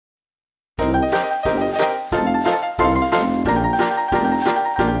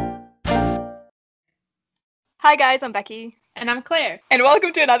Hi guys, I'm Becky, And I'm Claire. and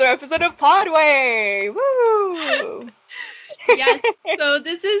welcome to another episode of Podway. Woo! Yes, so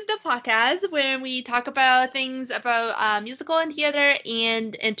this is the podcast where we talk about things about musical and theater,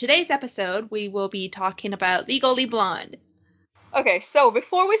 and in today's episode, we will be talking about Legally Blonde. Okay, so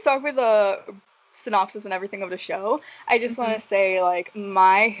before we start with the synopsis and everything of the show, I just want hmm to say like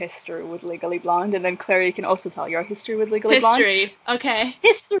my history with Legally Blonde, and then Claire, you can also tell your history with Legally Blonde. History. Okay.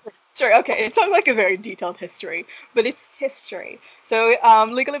 History. History. Okay, it sounds like a very detailed history, but it's history. So,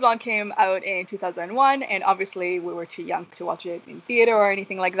 Legally Blonde came out in 2001, and obviously we were too young to watch it in theater or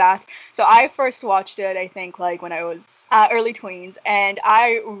anything like that. So I first watched it, I think, like when I was early tweens, and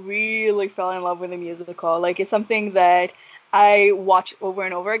I really fell in love with the musical. Like it's something that I watch over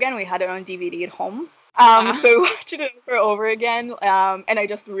and over again. We had it on DVD at home. Wow. So I watched it over and over again, and I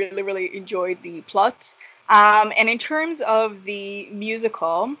just really, really enjoyed the plot. And in terms of the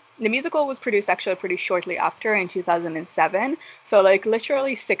musical was produced actually pretty shortly after in 2007. So like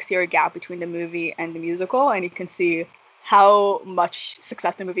literally 6 year gap between the movie and the musical, and you can see how much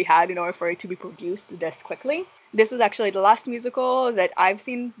success the movie had in order for it to be produced this quickly. This is actually the last musical that I've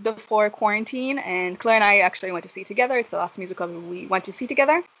seen before quarantine, and Claire and I actually went to see together. It's the last musical we went to see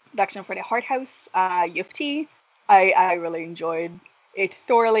together. Production for the Hart House, U of T. I really enjoyed it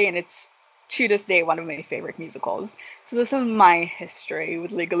thoroughly, and it's to this day one of my favorite musicals. So this is my history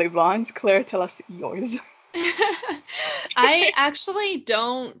with Legally Blonde. Claire, tell us yours. I actually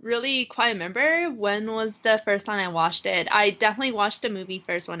don't really quite remember when was the first time I watched it. I definitely watched the movie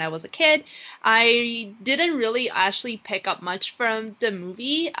first when I was a kid. I didn't really actually pick up much from the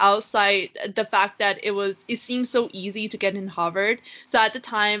movie outside the fact that it seemed so easy to get in Harvard. So at the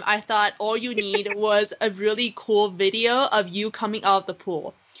time I thought all you need was a really cool video of you coming out of the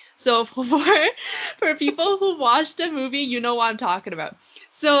pool. So for people who watched the movie, you know what I'm talking about.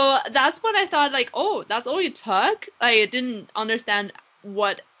 So that's when I thought like, oh, that's all it took. I didn't understand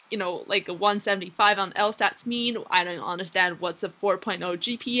what like a 175 on LSATs mean. I don't understand what's a 4.0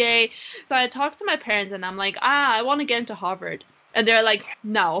 GPA. So I talked to my parents and I'm like, I want to get into Harvard. And they're like,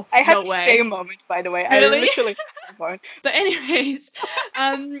 no, I had no the way. same moment, by the way. I Really? literally had the same moment. But anyways,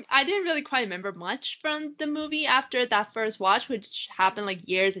 I didn't really quite remember much from the movie after that first watch, which happened like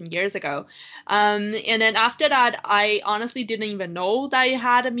years and years ago. And then after that, I honestly didn't even know that it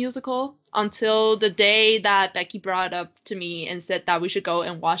had a musical until the day that Becky brought up to me and said that we should go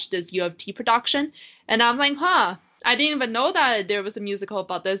and watch this U of T production. And I'm like, huh. I didn't even know that there was a musical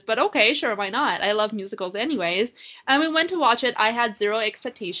about this, but okay, sure, why not? I love musicals anyways. And we went to watch it. I had zero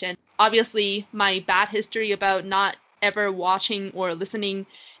expectation. Obviously, my bad history about not ever watching or listening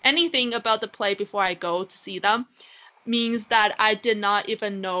anything about the play before I go to see them means that I did not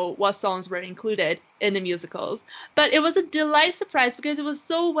even know what songs were included in the musicals. But it was a delight surprise because it was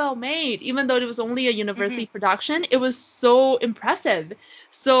so well made. Even though it was only a Hmm. university production, it was so impressive.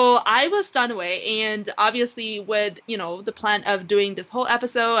 So I was stunned away. And obviously, with the plan of doing this whole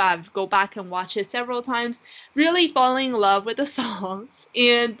episode, I've go back and watch it several times, really falling in love with the songs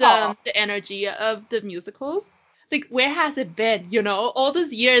and Aw. the energy of the musicals. Like, where has it been? All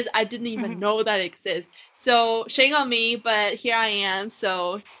those years I didn't even Mhm. know that it exists. So shame on me, but here I am.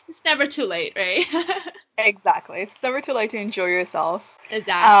 So it's never too late, right? Exactly. It's never too late to enjoy yourself.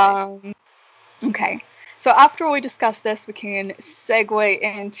 Exactly. Um, okay. So after we discuss this, we can segue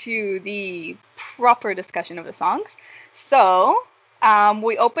into the proper discussion of the songs. So,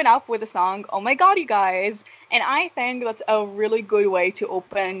 we open up with the song "Oh My God, You Guys," and I think that's a really good way to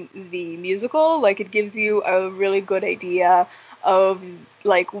open the musical. Like, it gives you a really good idea of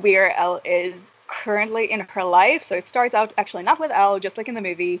like where Elle is currently in her life. So it starts out actually not with Elle, just like in the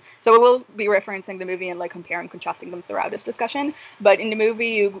movie. So we will be referencing the movie and like comparing, contrasting them throughout this discussion. But in the movie,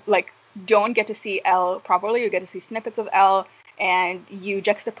 you like don't get to see Elle properly. You get to see snippets of Elle, and you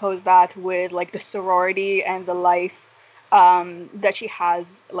juxtapose that with like the sorority and the life that she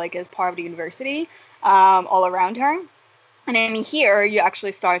has like as part of the university all around her. And then here you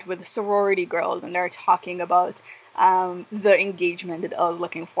actually start with the sorority girls, and they're talking about the engagement that Elle is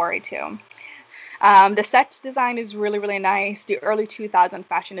looking forward to. The set design is really, really nice. The early 2000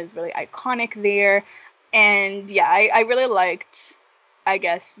 fashion is really iconic there. And yeah, I really liked, I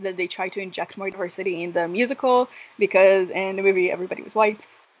guess, that they tried to inject more diversity in the musical because in the movie everybody was white.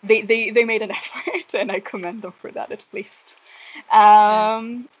 They made an effort, and I commend them for that at least. Yeah.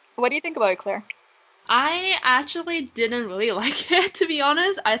 What do you think about it, Claire? I actually didn't really like it, to be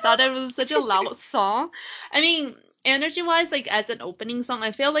honest. I thought it was such a loud song. I mean, energy wise, like as an opening song,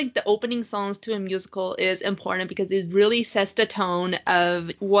 I feel like the opening songs to a musical is important because it really sets the tone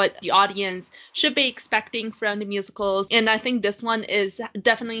of what the audience should be expecting from the musicals. And I think this one is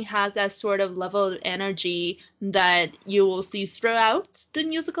definitely has that sort of level of energy that you will see throughout the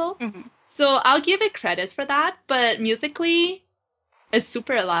musical. Mm-hmm. So I'll give it credits for that, but musically it's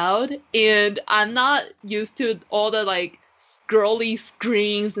super loud, and I'm not used to all the like girly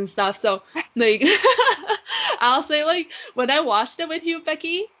screams and stuff. So like I'll say like when I watched it with you,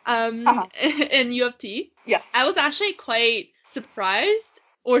 Becky, in U of T, Yes. I was actually quite surprised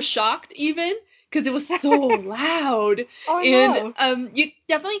or shocked even because it was so loud. Oh, And no. you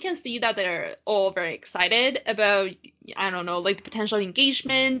definitely can see that they're all very excited about, I don't know, like the potential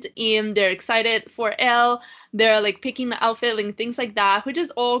engagement, and they're excited for Elle. They're like picking the outfit and things like that, which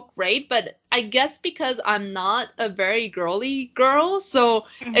is all great. But I guess because I'm not a very girly girl, so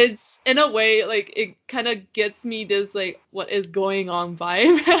Mhm. it's in a way like it kind of gets me this like what is going on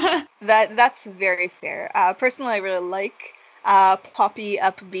vibe. That's very fair. Personally, I really like poppy,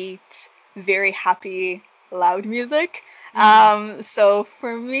 upbeat, very happy, loud music. So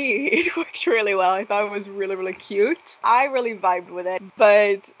for me, it worked really well. I thought it was really, really cute. I really vibed with it,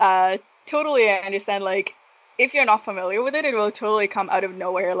 but totally I understand. Like, if you're not familiar with it, it will totally come out of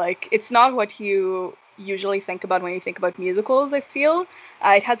nowhere. Like, it's not what you usually think about when you think about musicals. I feel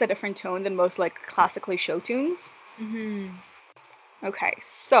it has a different tone than most like classically show tunes. Mm-hmm. Okay,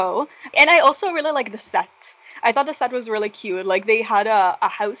 so, and I also really like the set. I thought the set was really cute. Like, they had a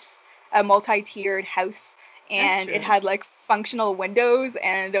house, a multi-tiered house, That's and it true. had like functional windows.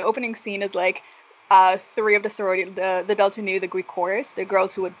 And the opening scene is like three of the sorority, the Delta Nu, the Greek chorus, the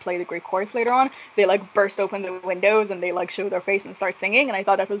girls who would play the Greek chorus later on, they like burst open the windows and they like show their face and start singing. And I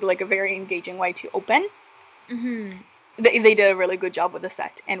thought that was like a very engaging way to open. Mm-hmm. They did a really good job with the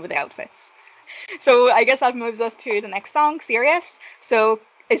set and with the outfits. So I guess that moves us to the next song, Serious. So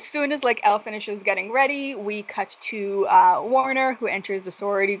as soon as like Elle finishes getting ready, we cut to Warner, who enters the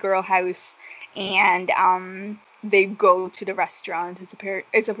sorority girl house, and they go to the restaurant.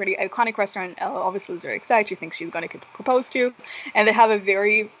 It's a pretty iconic restaurant. Elle obviously is very excited. She thinks she's going to get proposed to, and they have a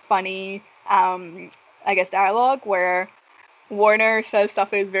very funny, I guess, dialogue where Warner says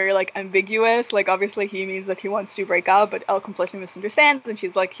stuff is very like ambiguous. Like obviously he means that he wants to break up, but Elle completely misunderstands, and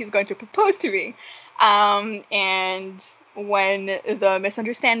she's like, he's going to propose to me. And when the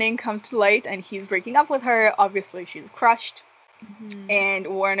misunderstanding comes to light and he's breaking up with her, obviously she's crushed. Mm-hmm. And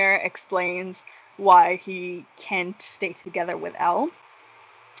Warner explains why he can't stay together with Elle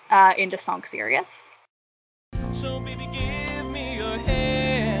in the song Serious. So baby, give me your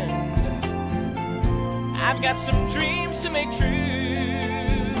hand. I've got some dreams to make true.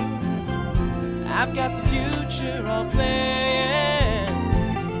 I've got the future all planned.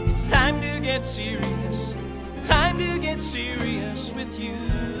 It's time to get serious. Time to get serious with you.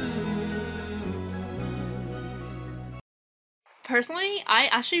 Personally, I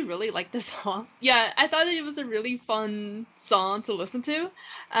actually really like this song. Yeah, I thought it was a really fun song to listen to.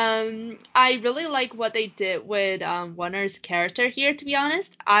 I really like what they did with Warner's character here, to be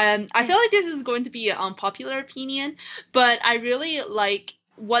honest. I feel like this is going to be an unpopular opinion, but I really like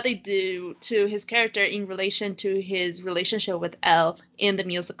what they do to his character in relation to his relationship with Elle in the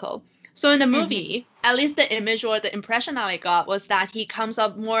musical. So in the movie, at least the image or the impression that I got was that he comes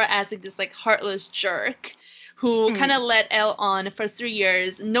up more as like this like heartless jerk who kind of led Elle on for 3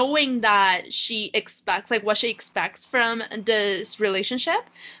 years, knowing that she expects, like what she expects from this relationship,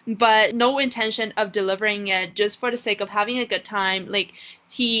 but no intention of delivering it just for the sake of having a good time. Like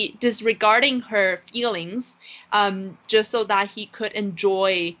he disregarding her feelings, just so that he could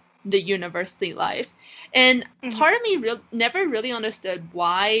enjoy the university life. And part of me never really understood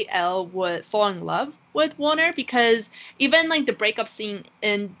why Elle would fall in love with Warner, because even like the breakup scene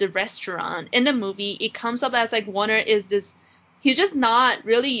in the restaurant in the movie, it comes up as like Warner is this, he's just not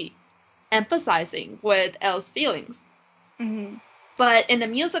really emphasizing with Elle's feelings. But in the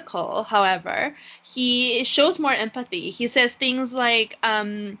musical, however, he shows more empathy. He says things like,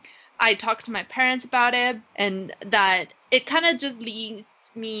 I talked to my parents about it, and that it kind of just leads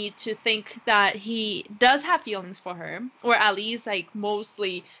me to think that he does have feelings for her, or at least like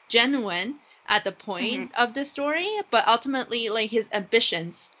mostly genuine at the point of the story, but ultimately like his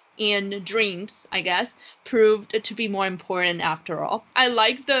ambitions and dreams, I guess, proved to be more important after all. I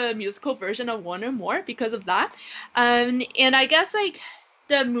like the musical version of Warner more because of that. And I guess like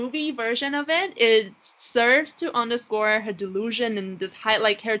the movie version of it serves to underscore her delusion and this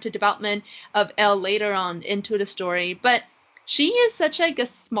highlight character development of Elle later on into the story. But she is such like a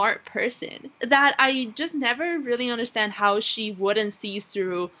smart person that I just never really understand how she wouldn't see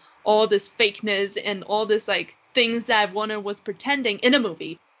through all this fakeness and all this like things that Warner was pretending in a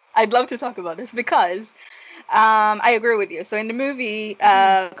movie. I'd love to talk about this because I agree with you. So in the movie,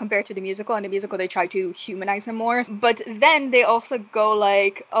 compared to the musical, in the musical they try to humanize him more, but then they also go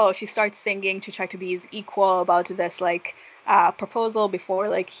like, oh, she starts singing to try to be his equal about this like proposal before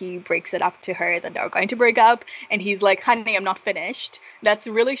like he breaks it up to her that they're going to break up, and he's like, honey, I'm not finished. That's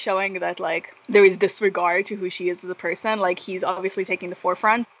really showing that like there is disregard to who she is as a person. Like he's obviously taking the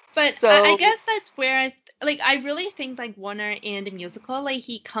forefront. But So I guess that's where I really think like Warner in the musical, like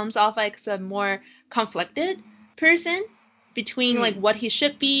he comes off like as a more conflicted person between like what he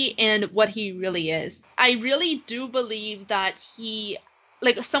should be and what he really is. I really do believe that he,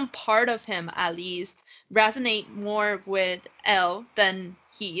 like some part of him at least, resonate more with Elle than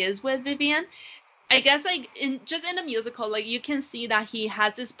he is with Vivian. I guess like in the musical, like you can see that he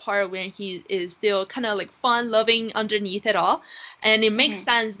has this part where he is still kind of like fun loving underneath it all, and it makes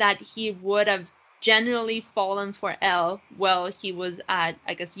sense that he would have genuinely fallen for Elle while he was at,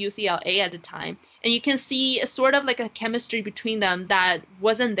 I guess, UCLA at the time, and you can see a sort of like a chemistry between them that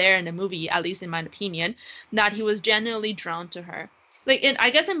wasn't there in the movie, at least in my opinion, that he was genuinely drawn to her. Like, I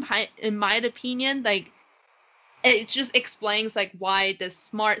guess in my opinion, like it just explains like why the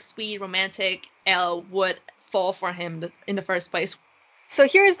smart, sweet, romantic Elle would fall for him in the first place. So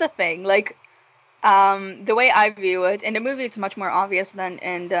here's the thing, like, the way I view it, in the movie it's much more obvious than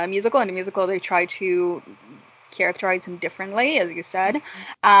in the musical. In the musical they try to characterize him differently, as you said.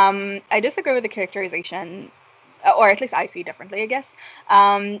 I disagree with the characterization, or at least I see differently, I guess.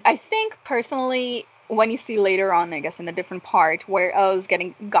 I think personally, when you see later on, I guess in a different part, where Elle's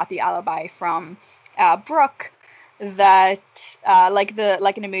got the alibi from Brooke, that like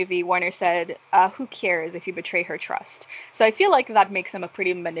in the movie Warner said, who cares if you betray her trust. So I feel like that makes him a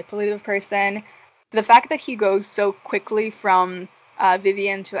pretty manipulative person. The fact that he goes so quickly from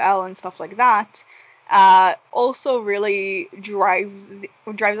Vivian to Elle and stuff like that also really drives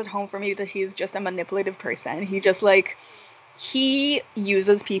it home for me that he's just a manipulative person. He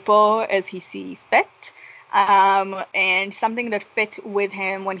uses people as he see fit. And something that fit with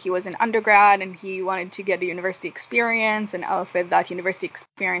him when he was in undergrad and he wanted to get the university experience and outfit that university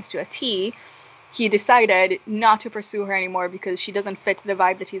experience to a T, he decided not to pursue her anymore because she doesn't fit the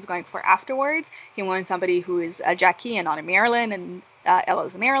vibe that he's going for afterwards. He wanted somebody who is a Jackie and not a Marilyn, and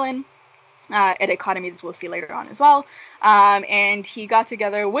Ella's a Marilyn. At Academy, that we'll see later on as well. And he got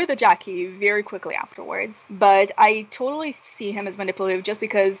together with a Jackie very quickly afterwards. But I totally see him as manipulative just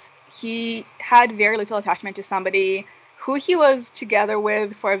because he had very little attachment to somebody who he was together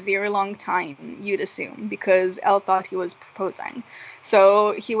with for a very long time, you'd assume, because Elle thought he was proposing.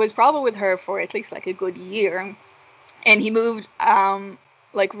 So he was probably with her for at least like a good year. And he moved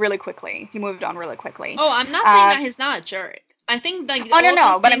like really quickly. He moved on really quickly. Oh, I'm not saying that he's not a jerk. I think like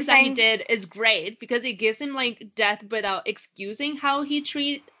all those things that he did is great because it gives him like death without excusing how he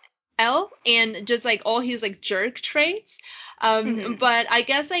treat Elle and just like all his like jerk traits. But I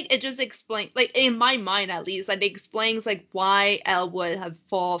guess like it just explains, like in my mind at least, like it explains like why Elle would have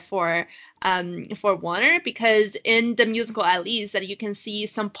fall for Warner, because in the musical at least that you can see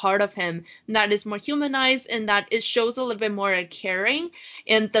some part of him that is more humanized and that it shows a little bit more caring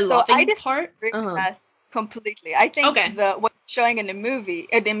in the loving part. With that completely. I think what's showing in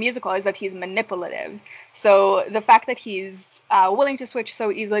the musical is that he's manipulative. So the fact that he's willing to switch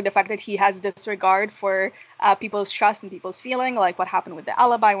so easily, the fact that he has disregard for people's trust and people's feeling, like what happened with the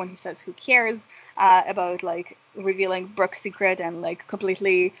alibi when he says who cares about like revealing Brooke's secret and like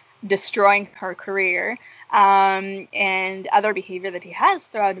completely destroying her career, and other behavior that he has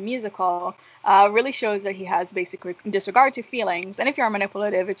throughout the musical really shows that he has basically disregard to feelings. And if you're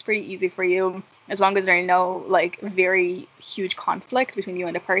manipulative, it's pretty easy for you, as long as there are no like very huge conflicts between you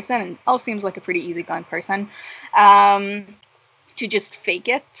and the person, and Elle seems like a pretty easygoing person, to just fake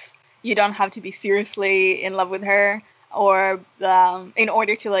it. You don't have to be seriously in love with her or in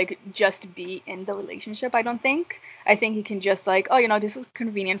order to like just be in the relationship. I think he can just like, oh, this is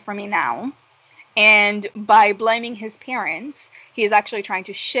convenient for me now. And by blaming his parents, he is actually trying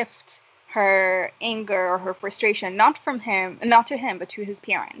to shift her anger or her frustration not to him, but to his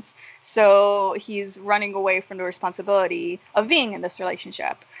parents. So he's running away from the responsibility of being in this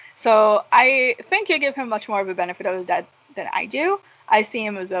relationship. So I think you give him much more of a benefit of that than I do. I see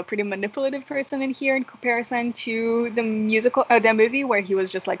him as a pretty manipulative person in here in comparison to the movie where he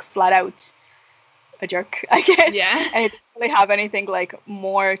was just like flat out a jerk, I guess. Yeah. And it didn't really have anything like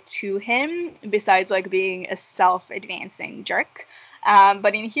more to him besides like being a self-advancing jerk.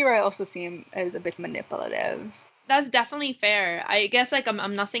 But in here I also see him as a bit manipulative. That's definitely fair. I guess like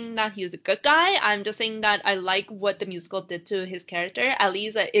I'm not saying that he's a good guy. I'm just saying that I like what the musical did to his character. At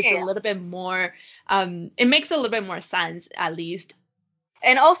least it's a little bit more it makes a little bit more sense at least.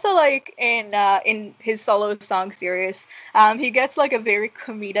 And also, like in his solo song series, he gets like a very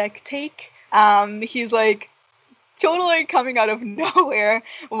comedic take. He's like totally coming out of nowhere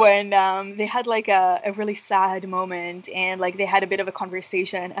when they had like a really sad moment and like they had a bit of a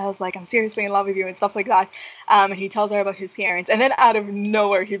conversation. I was like, I'm seriously in love with you and stuff like that. And he tells her about his parents, and then out of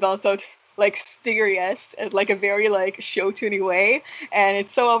nowhere he belts out like serious in like a very like show tuney way, and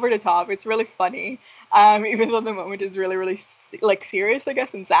it's so over the top. It's really funny. Even though the moment is really really like serious, I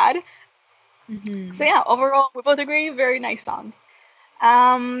guess, and sad. So Mm-hmm. yeah, overall we both agree, very nice song.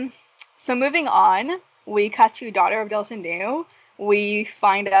 Um, so moving on, we cut to Daughter of Del Sinu. We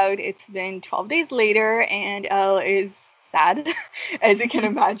find out it's been 12 days later, and Elle is sad, as you can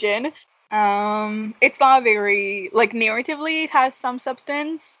imagine. It's not very, like, narratively, it has some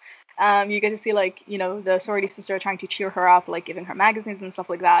substance. You get to see, like, you know, the sorority sister trying to cheer her up, like, giving her magazines and stuff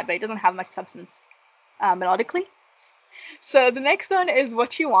like that, but it doesn't have much substance melodically. So the next one is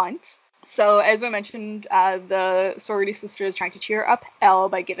What You Want. So, as I mentioned, the sorority sister is trying to cheer up Elle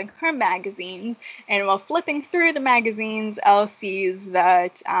by giving her magazines. And while flipping through the magazines, Elle sees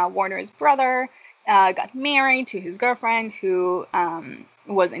that Warner's brother got married to his girlfriend who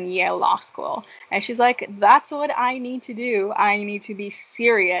was in Yale Law School. And she's like, that's what I need to do. I need to be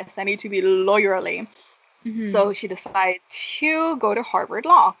serious. I need to be lawyerly. Mm-hmm. So she decides to go to Harvard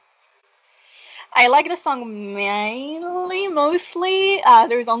Law. I like the song mostly.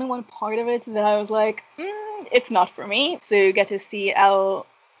 There's only one part of it that I was like, it's not for me. So you get to see Elle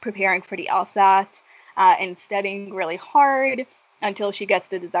preparing for the LSAT and studying really hard until she gets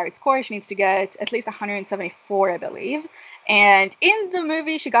the desired score. She needs to get at least 174, I believe. And in the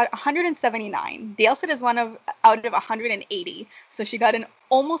movie, she got 179. The LSAT is out of 180, so she got an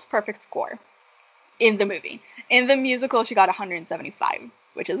almost perfect score in the movie. In the musical, she got 175,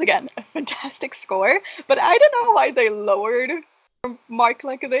 which is again a fantastic score. But I don't know why they lowered a mark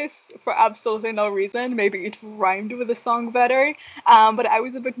like this for absolutely no reason. Maybe it rhymed with the song better. But I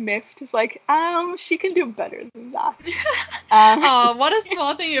was a bit miffed. It's like, she can do better than that. Oh, what a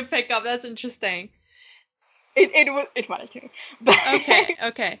small thing you pick up. That's interesting. It mattered to me. But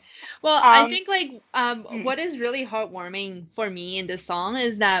Okay. Well, I think like mm, what is really heartwarming for me in this song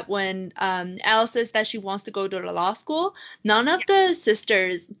is that when Elle says that she wants to go to the law school, none of yeah, the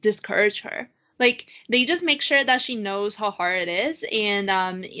sisters discourage her. Like they just make sure that she knows how hard it is and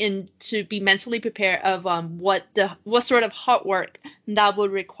to be mentally prepared of what sort of hard work that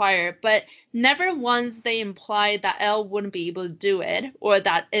would require. But never once they imply that Elle wouldn't be able to do it or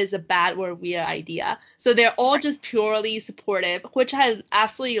that is a bad or weird idea. So they're all right. just purely supportive, which I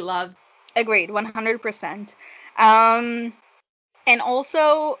absolutely love. Agreed, 100%. Um, And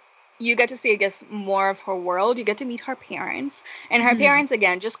also, you get to see, I guess, more of her world. You get to meet her parents. And her Hmm. parents,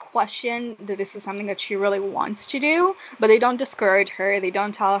 again, just question that this is something that she really wants to do, but they don't discourage her. They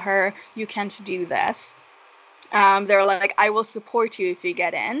don't tell her, you can't do this. They're like, I will support you if you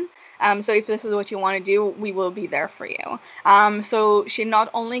get in. So if this is what you want to do, we will be there for you. So she not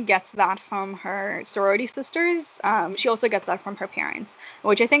only gets that from her sorority sisters, she also gets that from her parents,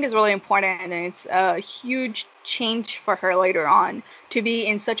 which I think is really important. And it's a huge change for her later on to be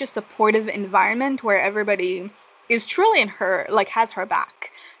in such a supportive environment where everybody is truly in her, like has her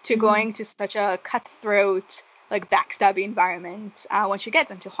back, to Hmm. going to such a cutthroat, like backstabby environment when she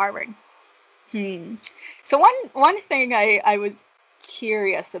gets into Harvard. Hmm. So one thing I was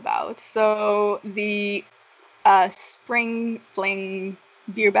curious about. So the Spring Fling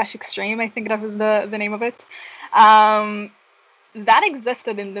Beer Bash Extreme, I think that was the name of it. Um, that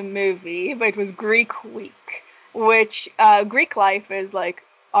existed in the movie, but it was Greek Week, which Greek life is like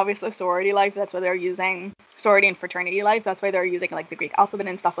obviously sorority life. That's why they're using sorority and fraternity life. That's why they're using like the Greek alphabet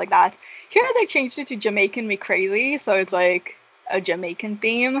and stuff like that. Here they changed it to Jamaican Me Crazy, so it's like a Jamaican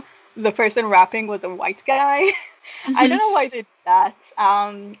theme. The person rapping was a white guy. I don't Hmm. know why they did that.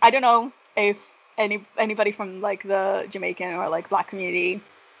 I don't know if anybody from like the Jamaican or like Black community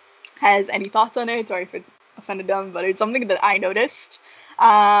has any thoughts on it or if it offended them, but it's something that I noticed.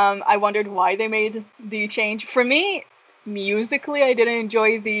 I wondered why they made the change. For me, musically, I didn't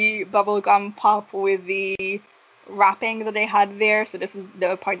enjoy the bubblegum pop with the rapping that they had there, so this is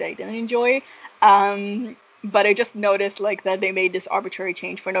the part that I didn't enjoy. But I just noticed like that they made this arbitrary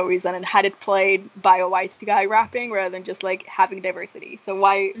change for no reason and had it played by a white guy rapping rather than just like having diversity. So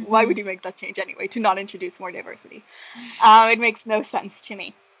why would Hmm. you make that change anyway to not introduce more diversity? It makes no sense to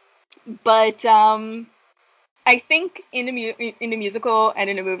me. But I think in the musical and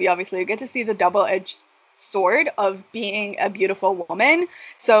in the movie, obviously, you get to see the double-edged sword of being a beautiful woman.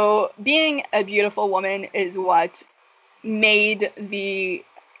 So being a beautiful woman is what made the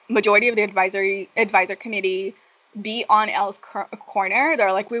majority of the advisor committee be on Elle's corner.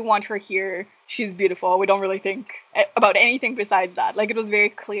 They're like, we want her here. She's beautiful. We don't really think about anything besides that. Like, it was very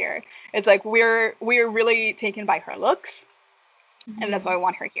clear. It's like we're really taken by her looks, and that's why we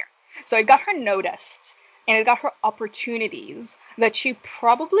want her here. So it got her noticed, and it got her opportunities that she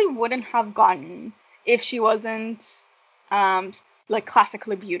probably wouldn't have gotten if she wasn't like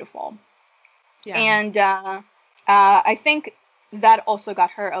classically beautiful. Yeah. And I think that also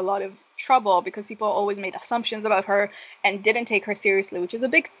got her a lot of trouble because people always made assumptions about her and didn't take her seriously, which is a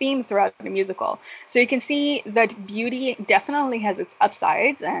big theme throughout the musical. So you can see that beauty definitely has its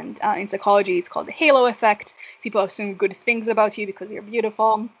upsides, and in psychology it's called the halo effect. People assume good things about you because you're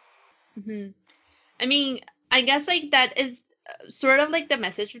beautiful. I mean, I guess like that is sort of like the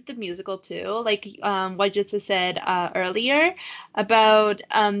message of the musical too, like what Jitsa said earlier about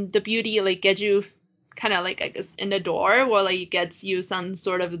the beauty like gets you kind of like I guess in the door, or like it gets you some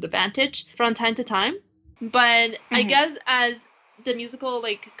sort of advantage from time to time. But I guess as the musical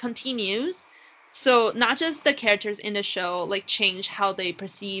like continues, so not just the characters in the show like change how they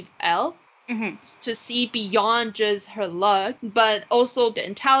perceive Elle, to see beyond just her look, but also the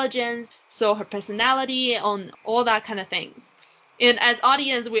intelligence, so her personality, on all that kind of things. And as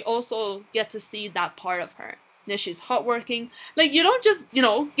audience, we also get to see that part of her. That she's hardworking. Like, you don't just,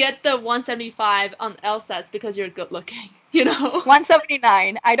 get the 175 on LSATs because you're good looking,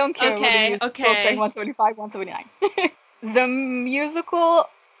 179. I don't care what the musical Okay. saying 175, 179. The musical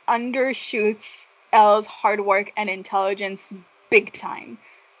undershoots Elle's hard work and intelligence big time.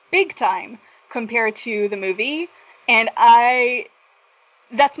 Big time compared to the movie. And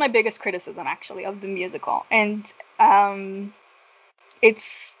that's my biggest criticism actually of the musical. And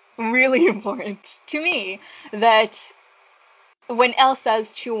it's really important to me that when Elle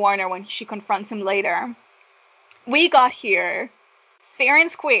says to Warner when she confronts him later, we got here fair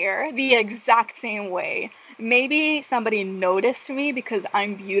and square the exact same way. Maybe somebody noticed me because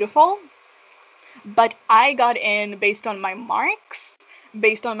I'm beautiful, but I got in based on my marks,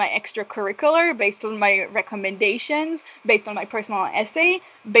 based on my extracurricular, based on my recommendations, based on my personal essay,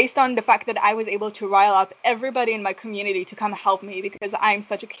 based on the fact that I was able to rile up everybody in my community to come help me because I'm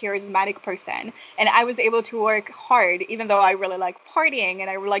such a charismatic person. And I was able to work hard, even though I really like partying and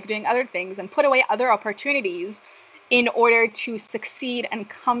I like doing other things, and put away other opportunities in order to succeed and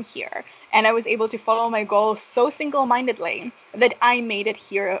come here. And I was able to follow my goals so single-mindedly that I made it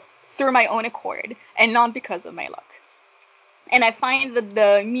here through my own accord and not because of my looks. And I find that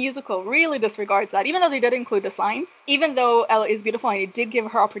the musical really disregards that, even though they did include this line. Even though Elle is beautiful and it did give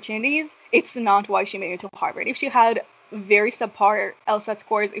her opportunities, it's not why she made it to Harvard. If she had very subpar LSAT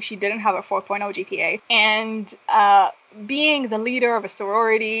scores, if she didn't have a 4.0 GPA, and being the leader of a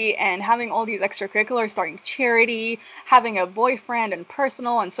sorority and having all these extracurriculars, starting charity, having a boyfriend and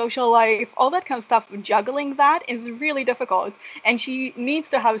personal and social life, all that kind of stuff, juggling that is really difficult. And she needs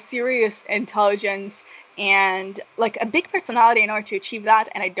to have serious intelligence and like a big personality in order to achieve that.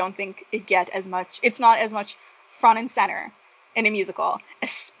 And I don't think it's not as much front and center in a musical,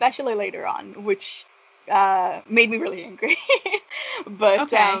 especially later on, which made me really angry. But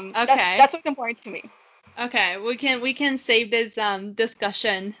Okay. that's what's important to me. Okay, we can save this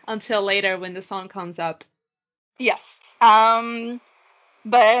discussion until later when the song comes up. Yes. But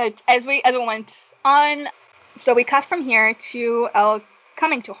as we went on, so we cut from here to Elle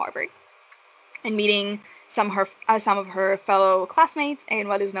coming to Harvard and meeting some of her fellow classmates in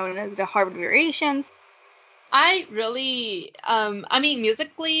what is known as the Harvard Variations. I really, I mean,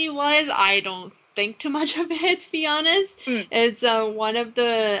 musically wise, I don't think too much of it, to be honest. It's one of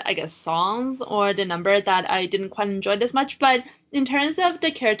the, I guess, songs or the number that I didn't quite enjoy this much. But in terms of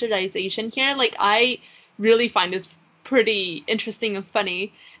the characterization here, like, I really find this pretty interesting and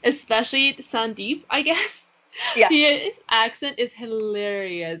funny, especially Sandeep, I guess. Yes. His accent is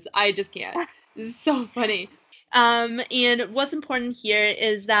hilarious. I just can't. It's so funny. And what's important here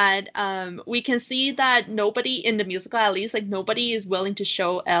is that we can see that nobody in the musical, at least, like nobody is willing to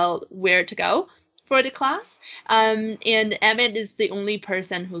show Elle where to go for the class. And Emmett is the only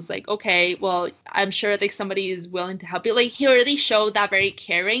person who's like, okay, well, I'm sure like somebody is willing to help you. Like he already showed that very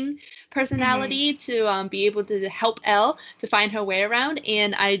caring personality to be able to help Elle to find her way around,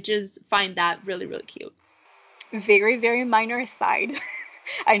 and I just find that really, really cute. Very, very minor aside.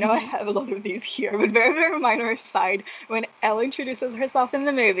 I know I have a lot of these here, but very, very minor aside. When Elle introduces herself in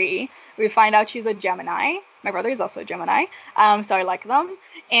the movie, we find out she's a Gemini. My brother is also a Gemini, so I like them.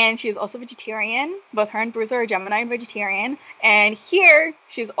 And she's also vegetarian. Both her and Bruce are a Gemini and vegetarian. And here,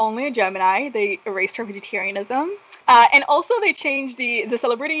 she's only a Gemini. They erased her vegetarianism. And also they changed the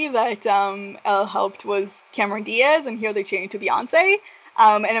celebrity that Elle helped was Cameron Diaz, and here they changed to Beyonce.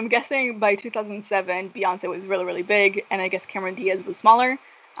 And I'm guessing by 2007, Beyonce was really, really big, and I guess Cameron Diaz was smaller.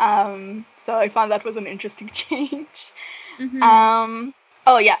 So I found that was an interesting change.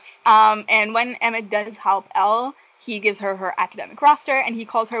 Oh, yes. And when Emmett does help Elle, he gives her her academic roster, and he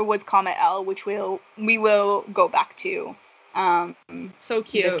calls her Woods, Elle, which we will go back to. So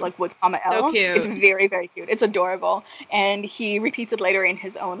cute. This like Wood, Elle. So cute. It's very, very cute. It's adorable, and he repeats it later in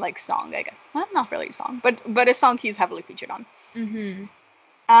his own like song, I guess. Well, not really a song, but a song he's heavily featured on.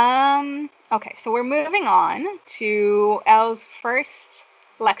 Okay, so we're moving on to Elle's first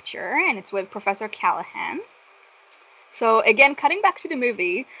lecture, and it's with Professor Callahan. So again, cutting back to the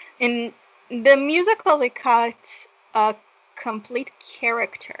movie, in the musical they cut a complete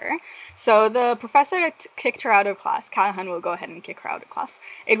character. So the professor that kicked her out of class, Callahan will go ahead and kick her out of class.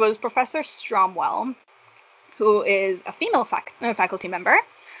 It was Professor Stromwell, who is a female faculty member,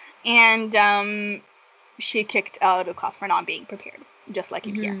 and she kicked out of class for not being prepared, just like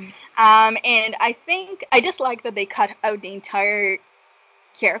in here. And I think I dislike that they cut out the entire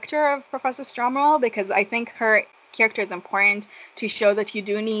character of Professor Stromwell, because I think her character is important to show that you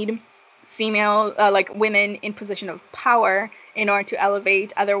do need female, like women in position of power in order to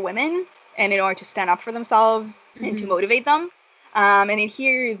elevate other women and in order to stand up for themselves and to motivate them. And in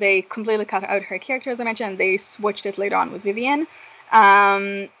here, they completely cut out her character, as I mentioned. They switched it later on with Vivian.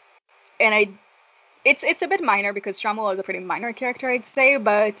 And it's a bit minor because Stromwell is a pretty minor character, I'd say,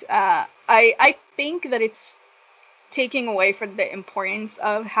 but I think that it's taking away from the importance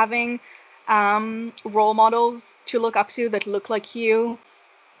of having role models to look up to that look like you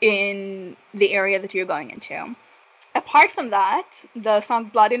in the area that you're going into. Apart from that, the song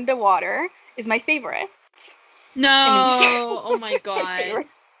Blood in the Water is my favorite. No, oh my god.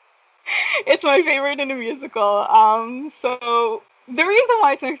 It's my favorite in a musical. So the reason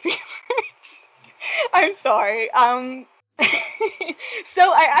why it's my favorite, I'm sorry.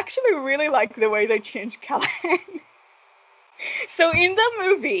 So I actually really like the way they changed Callahan. So in the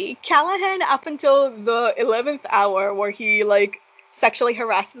movie, Callahan, up until the 11th hour where he like sexually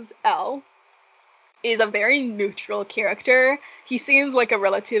harasses Elle, is a very neutral character. He seems like a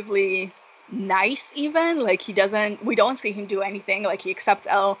relatively nice even, like we don't see him do anything, like he accepts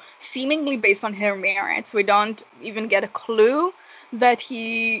Elle seemingly based on her merits. We don't even get a clue that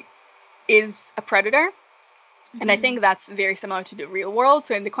he is a predator. And I think that's very similar to the real world.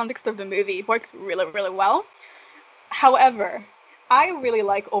 So in the context of the movie, it works really, really well. However, I really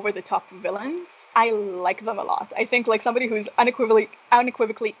like over-the-top villains. I like them a lot. I think like somebody who's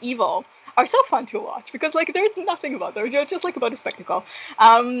unequivocally evil are so fun to watch because like there's nothing about them. They're just like about a spectacle.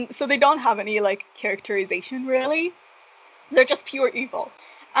 So they don't have any like characterization really. They're just pure evil.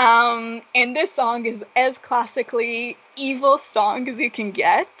 And this song is as classically evil song as you can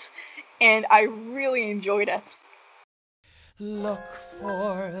get, and I really enjoyed it. Look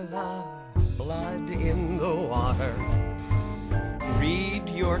for the blood in the water. Read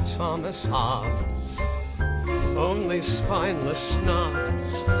your Thomas Hobbes. Only spineless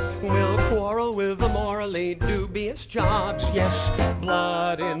snobs will quarrel with the morally dubious jobs. Yes,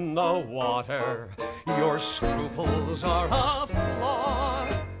 blood in the water. Your scruples are a flaw.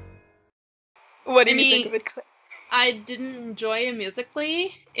 What do you think of it, Claire? I didn't enjoy it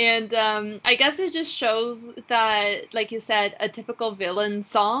musically, and I guess it just shows that, like you said, a typical villain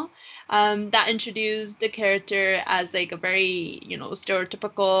song that introduced the character as like a very,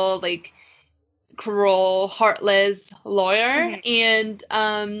 stereotypical, like cruel, heartless lawyer, and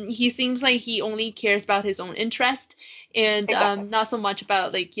he seems like he only cares about his own interest and Exactly. not so much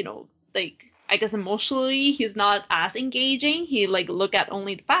about like I guess emotionally he's not as engaging. He like look at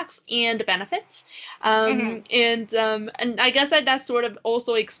only the facts and the benefits. And I guess that sort of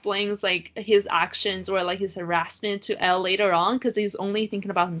also explains like his actions or like his harassment to Elle later on, because he's only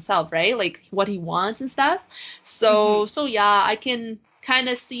thinking about himself, right? Like what he wants and stuff. So yeah, I can kind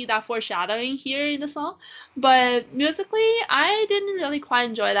of see that foreshadowing here in the song. But musically, I didn't really quite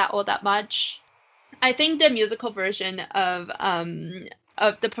enjoy that all that much. I think the musical version of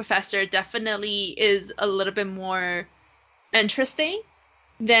the Professor definitely is a little bit more interesting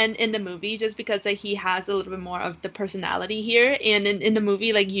than in the movie, just because like he has a little bit more of the personality here, and in the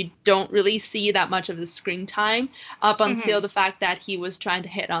movie like you don't really see that much of the screen time up until the fact that he was trying to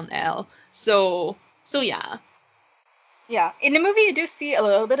hit on Elle. So yeah. Yeah, in the movie you do see a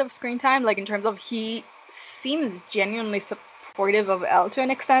little bit of screen time, like in terms of he seems genuinely supportive of Elle to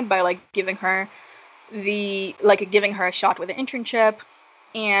an extent by like giving her a shot with an internship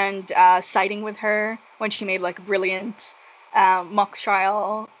and siding with her when she made like a brilliant mock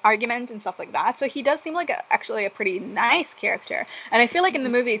trial argument and stuff like that. So he does seem like actually a pretty nice character, and I feel like in the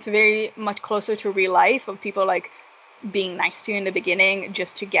movie it's very much closer to real life of people like being nice to you in the beginning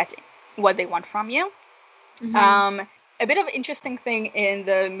just to get what they want from you. Mhm. A bit of interesting thing in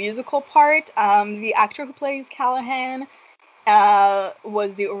the musical part, the actor who plays Callahan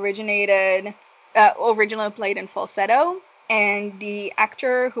was the originally played in falsetto, and the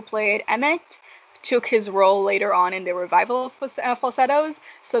actor who played Emmett took his role later on in the revival of falsettos,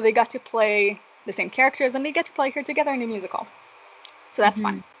 so they got to play the same characters and they get to play here together in the musical. So that's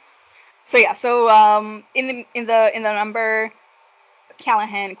fun. Mhm. So yeah, so in the number,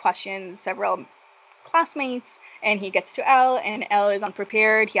 Callahan questions several classmates and he gets to Elle and Elle is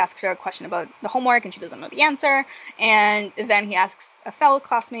unprepared. He asks her a question about the homework and she doesn't know the answer. And then he asks a fellow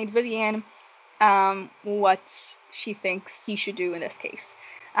classmate, Vivian, what she thinks he should do in this case.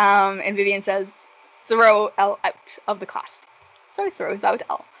 And Vivian says, throw Elle out of the class. So he throws out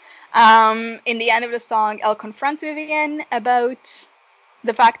Elle. In the end of the song, Elle confronts Vivian about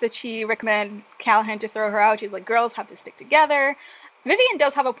the fact that she recommended Callahan to throw her out. She's like, girls have to stick together. Vivian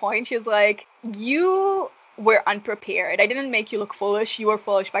does have a point. She's like, you were unprepared. I didn't make you look foolish. You were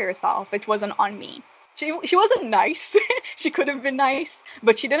foolish by yourself. It wasn't on me. She wasn't nice. She could have been nice,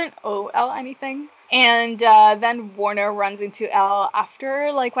 but she didn't owe Elle anything. And then Warner runs into Elle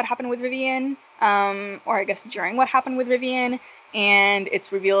after like what happened with Vivian, or I guess during what happened with Vivian, and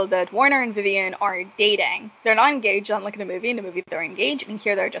it's revealed that Warner and Vivian are dating. They're not engaged, unlike in the movie. In the movie, they're engaged, and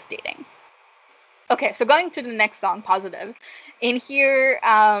here they're just dating. Okay, so going to the next song, Positive. In here,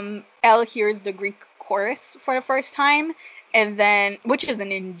 Elle hears the Greek chorus for the first time, and then, which is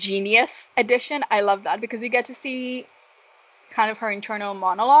an ingenious addition. I love that because you get to see kind of her internal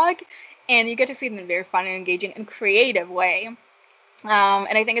monologue, and you get to see it in a very fun and engaging and creative way.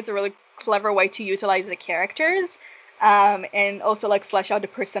 And I think it's a really clever way to utilize the characters, and also like flesh out the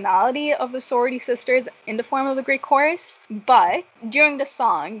personality of the sorority sisters in the form of the Greek chorus. But during the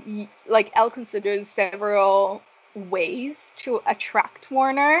song, like Elle considers several ways to attract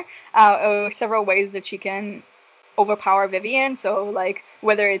Warner, or several ways that she can overpower Vivian. So like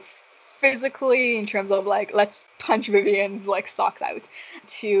whether it's physically in terms of like let's punch Vivian's like socks out,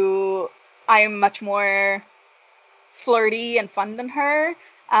 to I'm much more flirty and fun than her.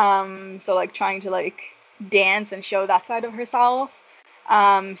 So like trying to like dance and show that side of herself,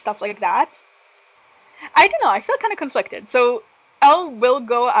 stuff like that. I don't know. I feel kind of conflicted. So Elle will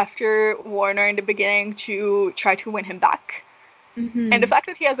go after Warner in the beginning to try to win him back. And the Mhm. fact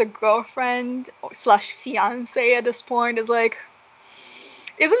that he has a girlfriend slash fiance at this point is like,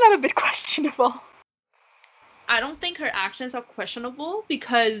 isn't that a bit questionable? I don't think her actions are questionable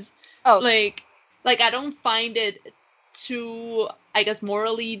because Oh, okay. like I don't find it too, I guess,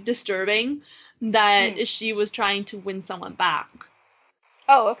 morally disturbing that she was trying to win someone back.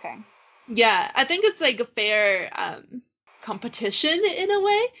 Oh, okay. Yeah, I think it's like a fair competition in a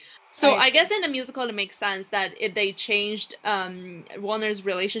way. So I I see. guess in the musical it makes sense that they changed Warner's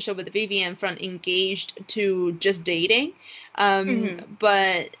relationship with Vivian from engaged to just dating. Hmm.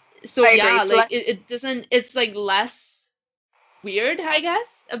 But so I agree. yeah, It's like less. it doesn't, it's like less weird, I guess.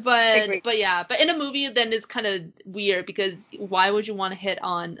 Agree. But yeah, but in a movie then it's kind of weird because why would you want to hit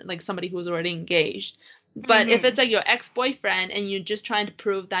on like somebody who's already engaged? But if it's Hmm. like your ex-boyfriend and you're just trying to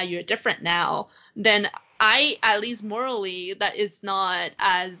prove that you're different now, then I, at least morally, that is not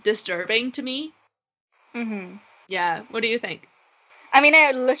as disturbing to me. Hmm. Yeah, what do you think? I mean,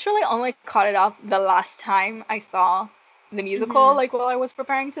 I literally only caught it up the last time I saw the musical, Mhm. like while I was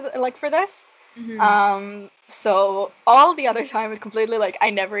preparing to like for this. Mhm. So all the other time it completely like I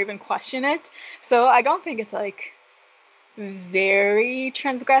never even question it. So I don't think it's like very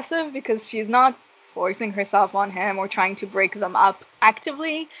transgressive because she's not forcing herself on him or trying to break them up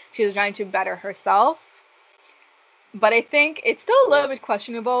actively. She's trying to better herself. But I think it's still a little bit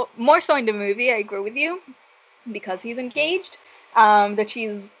questionable, more so in the movie, I agree with you, because he's engaged, that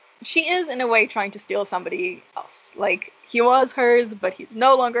she is in a way trying to steal somebody else. Like he was hers, but he's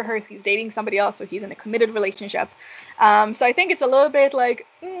no longer hers. He's dating somebody else, so he's in a committed relationship. So I think it's a little bit like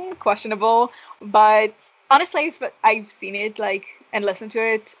questionable, but honestly, if I've seen it like and listened to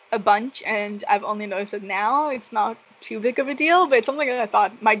it a bunch, and I've only noticed it now, it's not too big of a deal, but it's something that I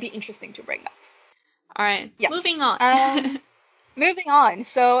thought might be interesting to bring up. All right, Yes. moving on. Moving on.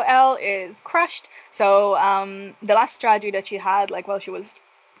 So Elle is crushed. So the last strategy that she had, like while she was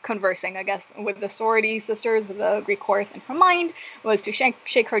conversing, I guess, with the sorority sisters, with the Greek chorus in her mind, was to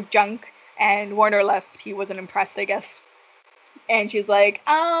shake her junk. And Warner left. He wasn't impressed, I guess. And she's like,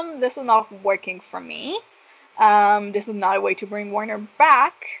 this is not working for me. This is not a way to bring Warner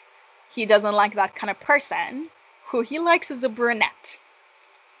back. He doesn't like that kind of person. Who he likes is a brunette.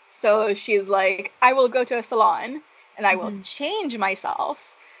 So she's like, I will go to a salon and I will Mhm. change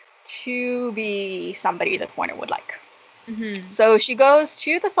myself to be somebody that Warner would like. Mm-hmm. So she goes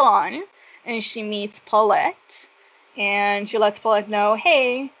to the salon and she meets Paulette, and she lets Paulette know,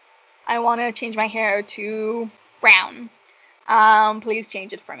 hey, I want to change my hair to brown. Please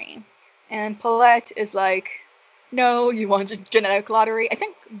change it for me. And Paulette is like, no, you want a genetic lottery. I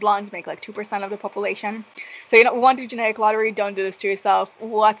think blondes make like 2% of the population. So you don't want a genetic lottery, don't do this to yourself.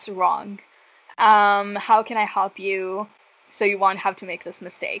 What's wrong? How can I help you so you won't have to make this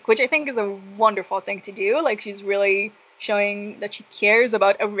mistake? Which I think is a wonderful thing to do. Like, she's really showing that she cares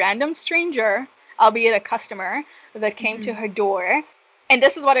about a random stranger, albeit a customer, that came to her door. And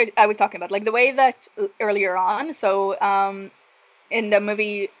this is what I was talking about, like the way that earlier on, so in the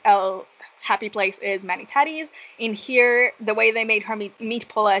movie Happy Place is Mani Patty's. In here, the way they made her meet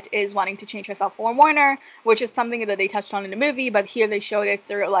Paulette is wanting to change herself for Warner, which is something that they touched on in the movie, but here they showed it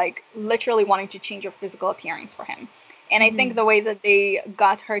through like literally wanting to change her physical appearance for him. And I think the way that they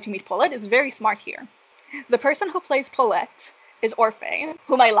got her to meet Paulette is very smart here. The person who plays Paulette is Orfeh,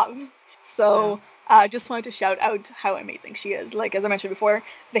 whom I love. So just wanted to shout out how amazing she is. Like, as I mentioned before,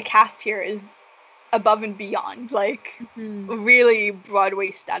 the cast here is above and beyond, like really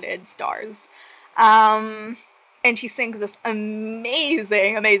Broadway studded stars. And she sings this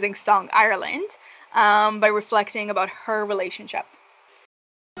amazing song, Ireland, by reflecting about her relationship.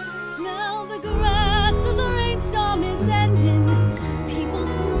 Smell the grass as a rainstorm is ending. People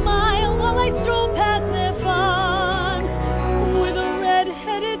smile while I stroll past their farms with a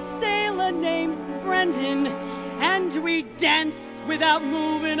red-headed sailor named Brendan, and we dance without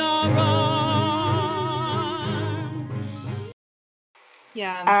moving our arms.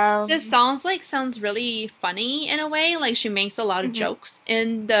 Yeah. This sounds really funny in a way. Like, she makes a lot of jokes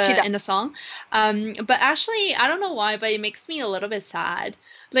in the song. But actually, I don't know why, but it makes me a little bit sad.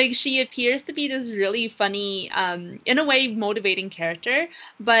 Like, she appears to be this really funny, in a way, motivating character.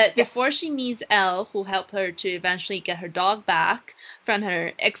 But before she meets Elle, who helped her to eventually get her dog back from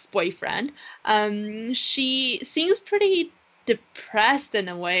her ex-boyfriend, she seems pretty depressed in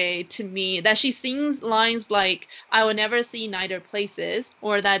a way to me, that she sings lines like, I will never see neither places,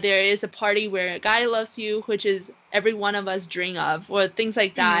 or that there is a party where a guy loves you, which is every one of us dream of, or things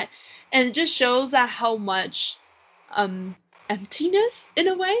like that. And it just shows that how much emptiness in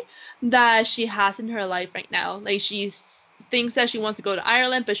a way that she has in her life right now. Like, she thinks that she wants to go to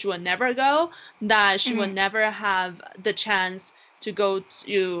Ireland, but she will never go, that she will never have the chance to go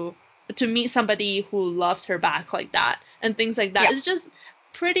to meet somebody who loves her back like that, and things like that. It's just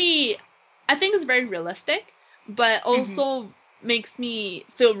pretty, I think it's very realistic, but also makes me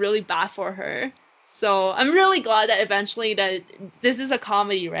feel really bad for her. So I'm really glad that eventually that this is a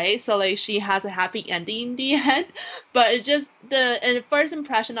comedy, right? So like, she has a happy ending in the end. But it just, the first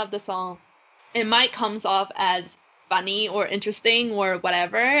impression of the song, it might comes off as funny or interesting or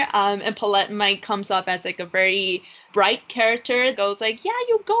whatever. And Paulette might comes off as like a very bright character, goes like, yeah,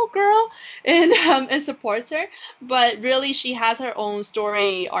 you go, girl, and supports her. But really, she has her own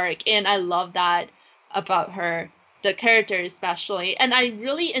story arc, and I love that about her, the character especially. And I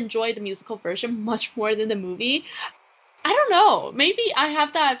really enjoy the musical version much more than the movie. I don't know. Maybe I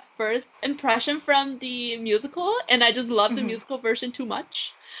have that first impression from the musical, and I just love the musical version too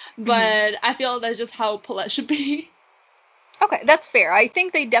much. But I feel that's just how Paulette should be. Okay, that's fair. I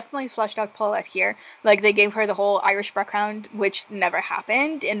think they definitely fleshed out Paulette here. Like, they gave her the whole Irish background, which never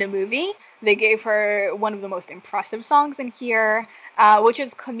happened in the movie. They gave her one of the most impressive songs in here, which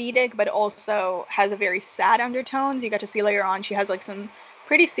is comedic, but also has a very sad undertones. You get to see later on she has like some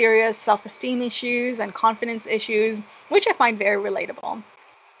pretty serious self-esteem issues and confidence issues, which I find very relatable.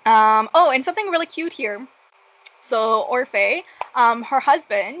 And something really cute here. So Orfeh, her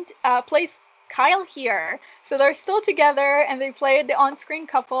husband, plays Kyle here. So they're still together, and they played the on-screen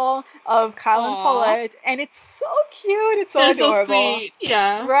couple of Kyle and Paulette, and it's so cute. It's so adorable. So sweet.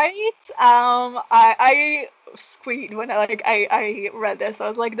 Yeah. Right? I squeaked when I read this. I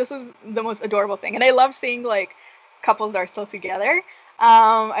was like, this is the most adorable thing, and I love seeing like couples that are still together.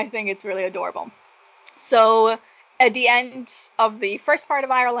 I think it's really adorable. So at the end of the first part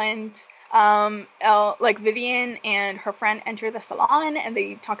of Ireland, Elle, like Vivian and her friend enter the salon, and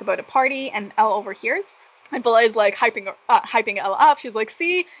they talk about a party, and Elle overhears. And Bella is like hyping Elle up. She's like,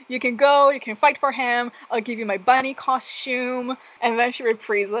 see, you can go, you can fight for him, I'll give you my bunny costume. And then she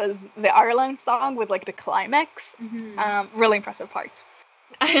reprises the Ireland song with like the climax. Really impressive part.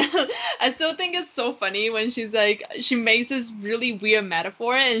 I still think it's so funny when she's like, she makes this really weird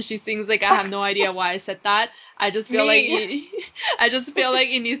metaphor, and she sings like, I have no idea why I said that. I just feel like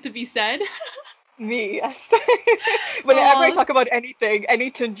it needs to be said. Me, yes. Whenever I talk about anything, any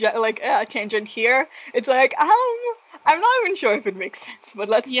tangent here, it's like, I'm not even sure if it makes sense, but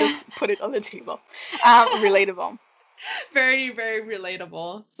let's just put it on the table. Relatable. Very, very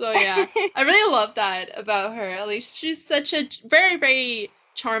relatable. So yeah, I really love that about her. At least she's such a very, very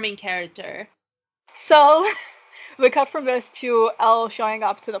charming character. So we cut from this to Elle showing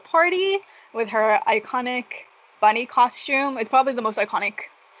up to the party with her iconic bunny costume. It's probably the most iconic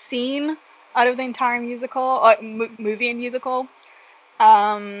scene out of the entire musical, or movie and musical.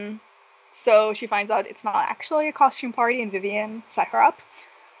 So she finds out it's not actually a costume party, and Vivian set her up.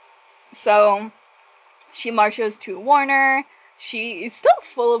 So she marches to Warner. She is still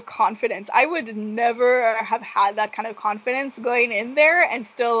full of confidence. I would never have had that kind of confidence going in there and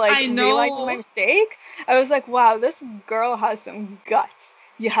still like I realizing my know. mistake. I was like, wow, this girl has some guts.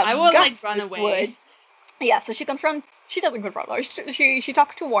 You have I would like guts, run Miss away. Wood. Yeah, so she doesn't confront her. She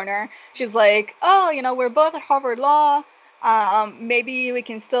talks to Warner. She's like, oh, we're both at Harvard Law. Maybe we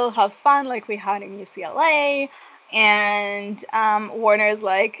can still have fun like we had in UCLA. And Warner's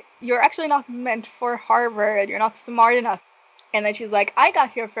like, you're actually not meant for Harvard. You're not smart enough. And then she's like, I got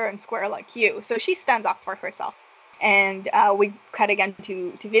here fair and square like you. So she stands up for herself. And we cut again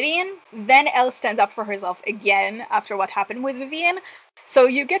to Vivian. Then Elle stands up for herself again after what happened with Vivian. So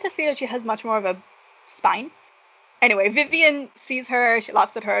you get to see that she has much more of a spine. Anyway, Vivian sees her. She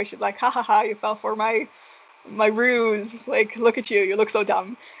laughs at her. She's like, ha ha ha, you fell for my ruse. Like, look at you. You look so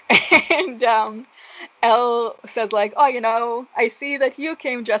dumb. And Elle says like, oh, I see that you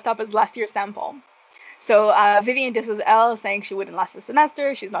came dressed up as last year's sample. So Vivian disses Elle, saying she wouldn't last the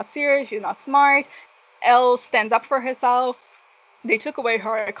semester. She's not serious. She's not smart. Elle stands up for herself. They took away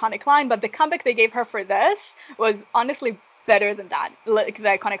her iconic line, but the comeback they gave her for this was honestly better than that, like the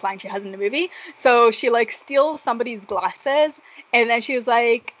iconic line she has in the movie. So she like steals somebody's glasses, and then she was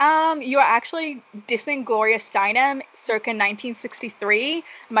like, you are actually dissing Gloria Steinem circa 1963,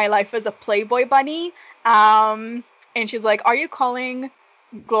 My Life as a Playboy Bunny. And she's like, are you calling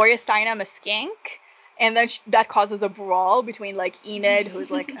Gloria Steinem a skank? And then that causes a brawl between like Enid, who's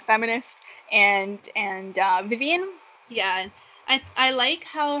like a feminist, and Vivian. Yeah, I like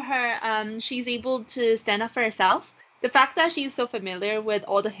how she's able to stand up for herself. The fact that she's so familiar with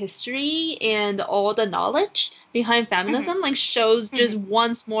all the history and all the knowledge behind feminism like shows just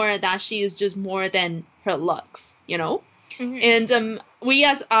once more that she is just more than her looks, And we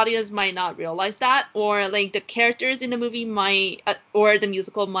as audience might not realize that, or like the characters in the movie might, or the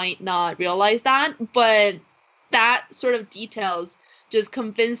musical might not realize that, but that sort of details just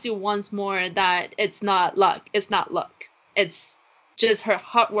convince you once more that it's not luck. It's not luck. It's just her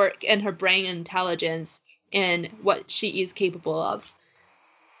hard work and her brain intelligence and what she is capable of.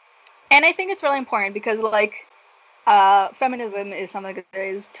 And I think it's really important because like feminism is something that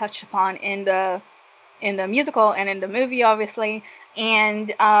is touched upon in the musical and in the movie, obviously.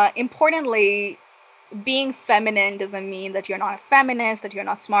 And importantly, being feminine doesn't mean that you're not a feminist, that you're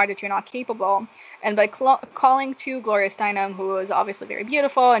not smart, that you're not capable. And by calling to Gloria Steinem, who is obviously very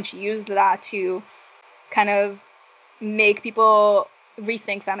beautiful, and she used that to kind of make people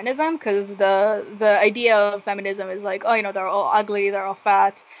rethink feminism, because the idea of feminism is like, oh, they're all ugly, they're all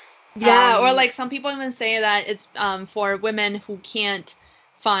fat. Yeah, or like some people even say that it's for women who can't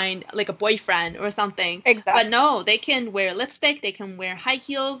find like a boyfriend or something. Exactly. But no, they can wear lipstick, they can wear high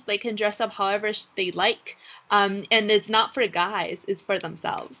heels, they can dress up however they like. And it's not for guys, it's for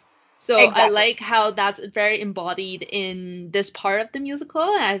themselves. So Exactly. I like how that's very embodied in this part of the musical,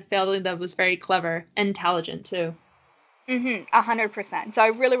 and I felt like that was very clever and intelligent too. 100%. So I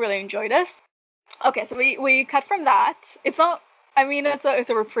really, really enjoyed this. Okay, so we cut from that. It's not. I mean, it's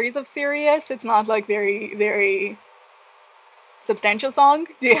a reprise of Sirius. It's not like very, very substantial song.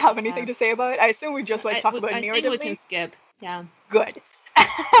 Do you have anything to say about it? I assume we just like talk about I narratively. think we can skip. Yeah. Good.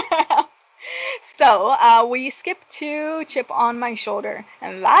 So we skip to Chip on My Shoulder,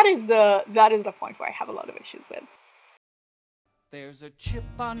 and that is the point where I have a lot of issues with. There's a chip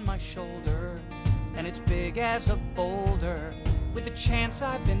on my shoulder, and it's big as a boulder. With the chance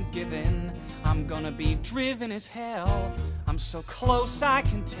I've been given, I'm gonna be driven as hell. I'm so close I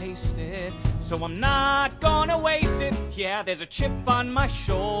can taste it, so I'm not gonna waste it. Yeah, there's a chip on my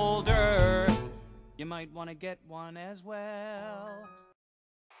shoulder. You might want to get one as well.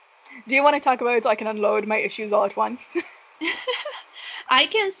 Do you want to talk about it so I can unload my issues all at once? I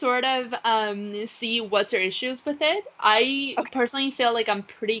can sort of see what's your issues with it. I personally feel like I'm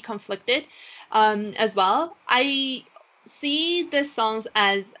pretty conflicted as well. I see the songs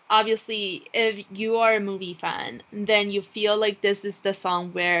as, obviously, if you are a movie fan, then you feel like this is the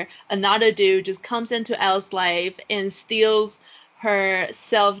song where another dude just comes into Elle's life and steals her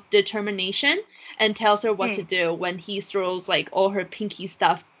self-determination and tells her what to do when he throws like all her pinky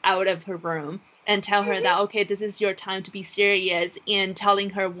stuff out of her room and tell her that, okay, this is your time to be serious, and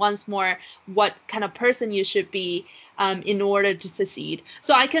telling her once more what kind of person you should be in order to succeed.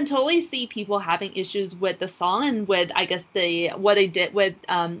 So I can totally see people having issues with the song and with, I guess, what they did with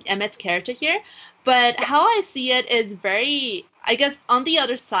Emmett's character here. But how I see it is very, I guess, on the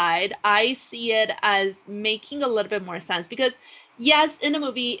other side, I see it as making a little bit more sense because yes, in the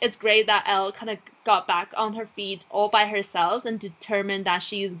movie, it's great that Elle kind of got back on her feet all by herself and determined that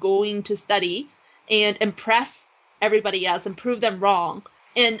she is going to study and impress everybody else and prove them wrong.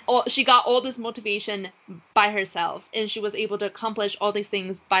 And she got all this motivation by herself, and she was able to accomplish all these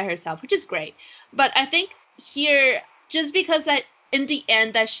things by herself, which is great. But I think here, just because that in the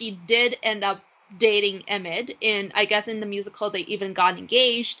end that she did end up dating Emmett, and I guess in the musical they even got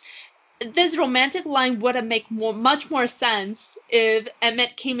engaged, this romantic line would have made much more sense if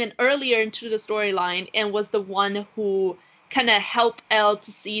Emmett came in earlier into the storyline and was the one who kind of helped Elle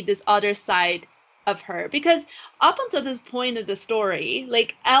to see this other side of her. Because up until this point of the story,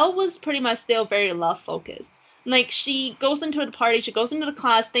 like, Elle was pretty much still very love focused. Like, she goes into the party, she goes into the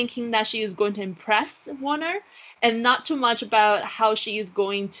class thinking that she is going to impress Warner, and not too much about how she is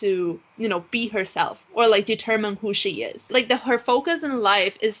going to, be herself or like determine who she is. Like her focus in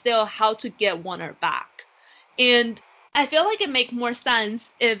life is still how to get Warner back. And I feel like it makes more sense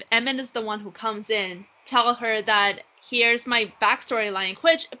if Emmett is the one who comes in, tell her that here's my backstory line,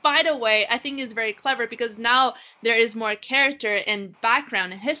 which, by the way, I think is very clever because now there is more character and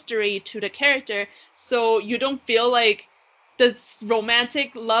background and history to the character, so you don't feel like this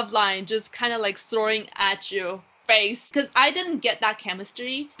romantic love line just kind of like throwing at you face, because I didn't get that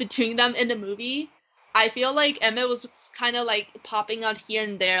chemistry between them in the movie. I feel like Emmett was kind of like popping out here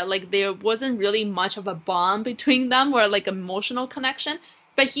and there, like there wasn't really much of a bond between them or like emotional connection.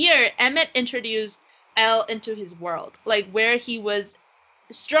 But here, Emmett introduced Elle into his world, like where he was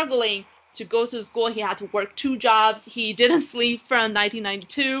struggling to go to school. He had to work 2 jobs. He didn't sleep from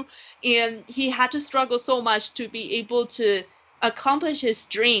 1992, and he had to struggle so much to be able to accomplish his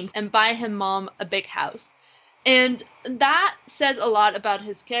dream and buy his mom a big house. And that says a lot about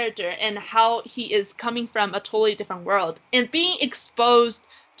his character and how he is coming from a totally different world. And being exposed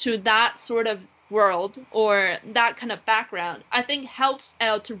to that sort of world or that kind of background, I think helps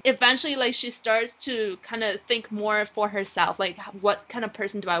Elle to eventually, like, she starts to kind of think more for herself, like, what kind of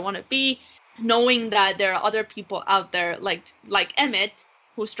person do I want to be, knowing that there are other people out there like Emmett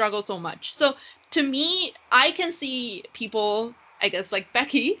who struggle so much. So to me, I can see people, I guess, like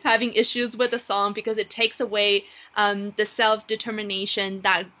Becky, having issues with the song because it takes away the self-determination,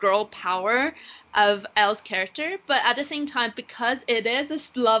 that girl power of Elle's character. But at the same time, because it is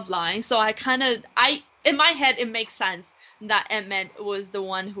a love line, so in my head, it makes sense that Emmett was the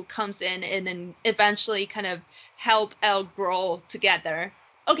one who comes in and then eventually kind of help Elle grow together.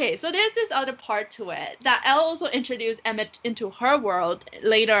 Okay, so there's this other part to it that Elle also introduced Emmett into her world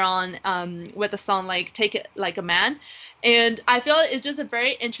later on with a song like Take It Like a Man. And I feel it's just a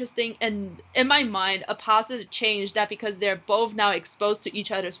very interesting and, in my mind, a positive change that because they're both now exposed to each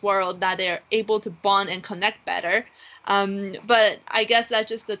other's world, that they're able to bond and connect better. But I guess that's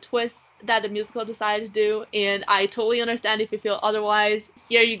just the twist that the musical decided to do. And I totally understand if you feel otherwise.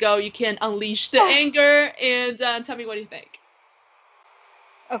 Here you go. You can unleash the anger and tell me what you think.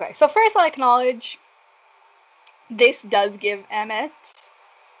 Okay, so first I'll acknowledge this does give Emmett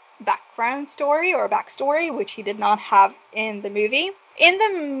background story or backstory, which he did not have in the movie. In the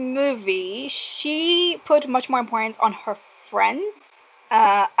movie, she put much more importance on her friends.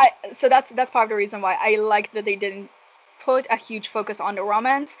 So that's part of the reason why I liked that they didn't put a huge focus on the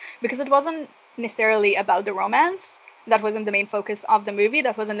romance, because it wasn't necessarily about the romance. That wasn't the main focus of the movie.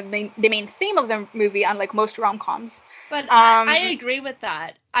 That wasn't the main theme of the movie, unlike most rom-coms. But I agree with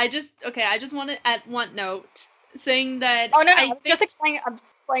that. I just want to add one note saying that. Oh no, just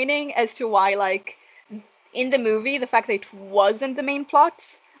explaining as to why, like, in the movie, the fact that it wasn't the main plot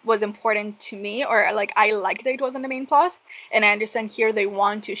was important to me, or like I liked that it wasn't the main plot, and I understand here they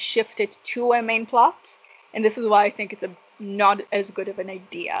want to shift it to a main plot, and this is why I think it's not as good of an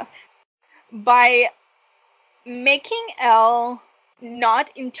idea. By making Elle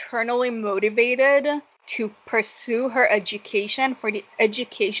not internally motivated to pursue her education for the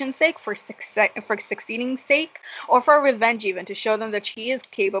education's sake, for succeeding's sake, or for revenge even, to show them that she is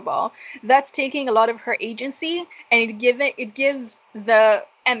capable, that's taking a lot of her agency, and it gives the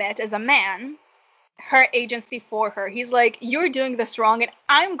Emmett as a man her agency for her. He's like, you're doing this wrong, and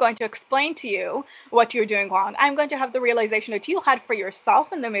I'm going to explain to you what you're doing wrong. I'm going to have the realization that you had for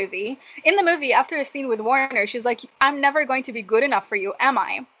yourself in the movie. In the movie, after a scene with Warner, she's like, I'm never going to be good enough for you, am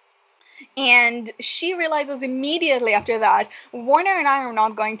I? And she realizes immediately after that, Warner and I are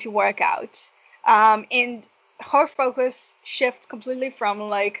not going to work out. And her focus shifts completely from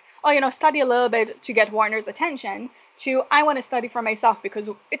like, oh, study a little bit to get Warner's attention, to I want to study for myself because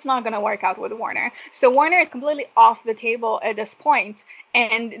it's not going to work out with Warner. So Warner is completely off the table at this point,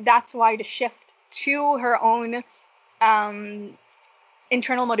 and that's why the shift to her own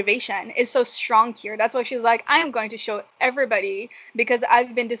internal motivation is so strong here. That's why she's like, I'm going to show everybody because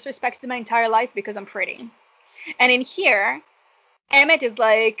I've been disrespected my entire life because I'm pretty. And in here, Emmett is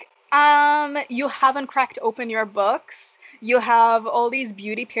like, you haven't cracked open your books. You have all these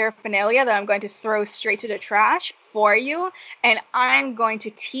beauty paraphernalia that I'm going to throw straight to the trash for you, and I'm going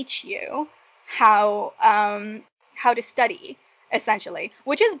to teach you how to study, essentially,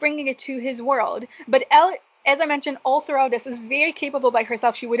 which is bringing it to his world. But Elle, as I mentioned, all throughout this, is very capable by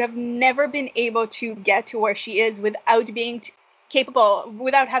herself. She would have never been able to get to where she is without being capable,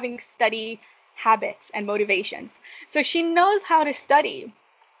 without having study habits and motivations. So she knows how to study.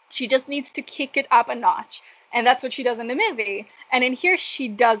 She just needs to kick it up a notch. And that's what she does in the movie. And in here, she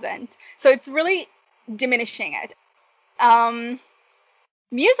doesn't. So it's really diminishing it.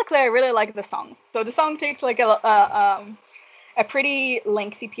 Musically, I really like the song. So the song takes like a pretty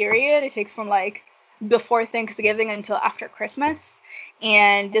lengthy period. It takes from like before Thanksgiving until after Christmas.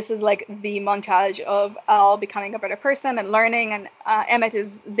 And this is like the montage of Elle becoming a better person and learning. And Emmett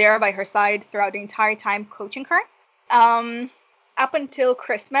is there by her side throughout the entire time, coaching her. Up until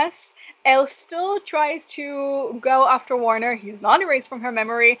Christmas, Elle still tries to go after Warner. He's not erased from her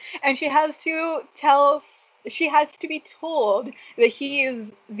memory, and she has to be told that he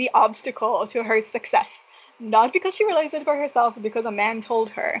is the obstacle to her success. Not because she realized it by herself, but because a man told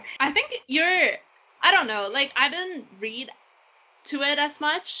her. I think I don't know, like, I didn't read to it as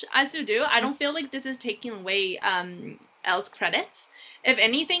much as you do. I don't feel like this is taking away Elle's credits. If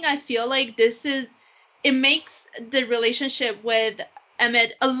anything, I feel like it makes the relationship with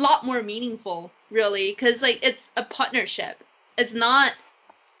Emmett a lot more meaningful, really, because like it's a partnership. It's not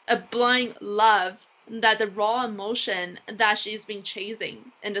a blind love, that the raw emotion that she's been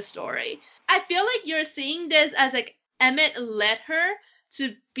chasing in the story. I feel like you're seeing this as like Emmett led her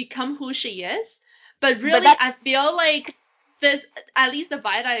to become who she is, but really I feel like this, at least the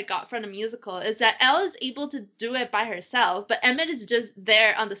vibe I got from the musical, is that Elle is able to do it by herself, but Emmett is just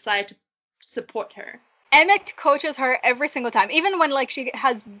there on the side to support her. Emmett coaches her every single time, even when like she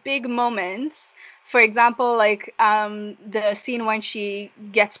has big moments. For example, like the scene when she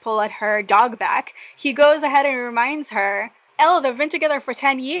gets Paulette her dog back, he goes ahead and reminds her, Elle, they've been together for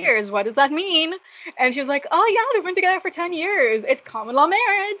 10 years. What does that mean? And she's like, oh yeah, they've been together for 10 years. It's common law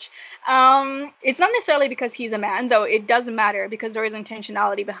marriage. It's not necessarily because he's a man, though it doesn't matter because there is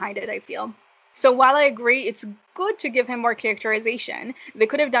intentionality behind it, I feel. So while I agree it's good to give him more characterization, they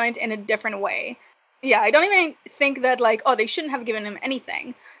could have done it in a different way. Yeah, I don't even think that like, oh, they shouldn't have given him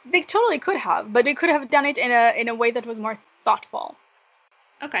anything. They totally could have, but they could have done it in a way that was more thoughtful.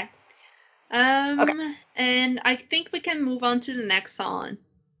 Okay. Okay. And I think we can move on to the next song.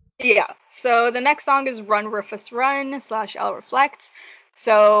 Yeah. So the next song is Run Rufus Run / Elle Reflects.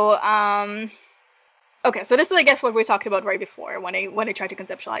 So okay, so this is, I guess, what we talked about right before when I tried to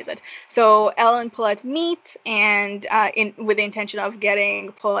conceptualize it. So Elle and Paulette meet, and with the intention of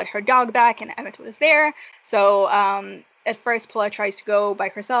getting Paulette her dog back, and Emmett was there. So at first, Paulette tries to go by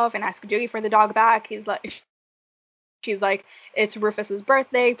herself and ask Dewey for the dog back. She's like, it's Rufus's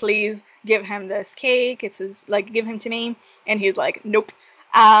birthday. Please give him this cake. It's his, like, give him to me. And he's like, nope.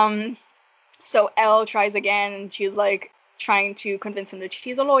 So Elle tries again, and she's like, trying to convince him that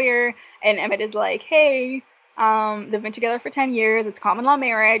she's a lawyer, and Emmett is like, hey, they've been together for 10 years, it's common law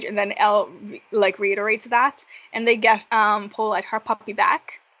marriage, and then Elle reiterates that, and they get Paulette her puppy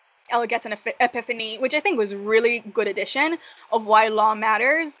back. Elle gets an epiphany, which I think was really good addition of why law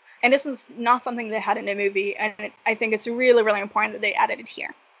matters, and this is not something they had in the movie, and I think it's really, really important that they added it here.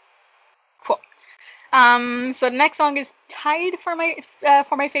 Cool. So the next song is tied for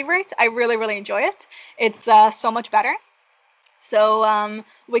my favorite. I really, really enjoy it. It's so much better. So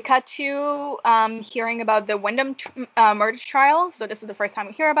we cut to hearing about the Wyndham murder trial. So this is the first time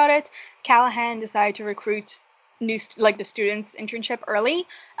we hear about it. Callahan decided to recruit the students' internship early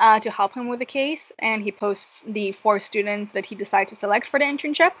to help him with the case, and he posts the 4 students that he decided to select for the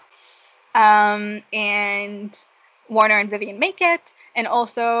internship. And Warner and Vivian make it, and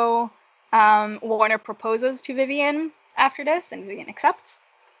also Warner proposes to Vivian after this, and Vivian accepts.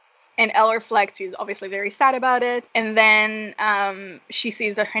 And Elle reflects. She's obviously very sad about it. And then she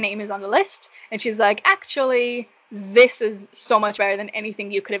sees that her name is on the list. And she's like, actually, this is so much better than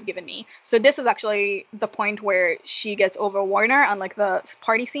anything you could have given me. So this is actually the point where she gets over Warner, unlike the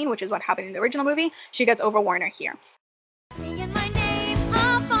party scene, which is what happened in the original movie. She gets over Warner here. Seeing my name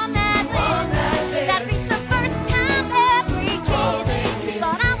up on that list, that reached the first time every kiss.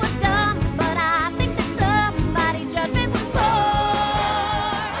 Thought I was dumb, but I think that somebody's judgment was poor.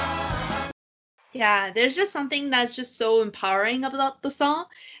 Yeah, there's just something that's just so empowering about the song.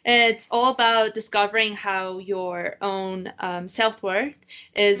 It's all about discovering how your own self-worth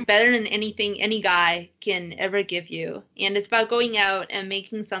is better than anything any guy can ever give you. And it's about going out and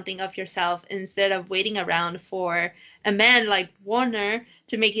making something of yourself instead of waiting around for a man like Warner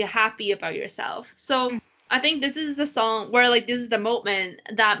to make you happy about yourself. So I think this is the song where like this is the moment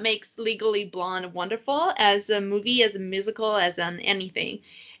that makes Legally Blonde wonderful as a movie, as a musical, as on anything.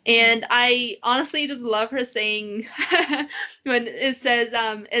 And I honestly just love her saying when it says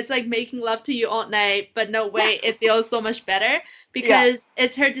it's like making love to you all night, but no way, it feels so much better, because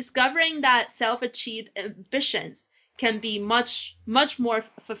it's her discovering that self-achieved ambitions can be much, much more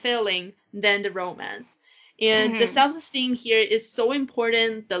fulfilling than the romance. And the self-esteem here is so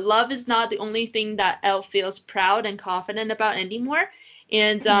important. The love is not the only thing that Elle feels proud and confident about anymore.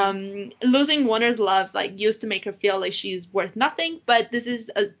 And losing Warner's love like used to make her feel like she's worth nothing, but this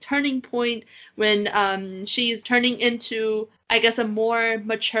is a turning point when she's turning into, I guess, a more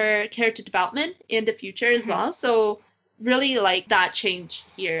mature character development in the future as well. So really like that change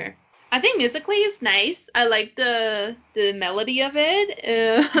here. I think musically it's nice. I like the melody of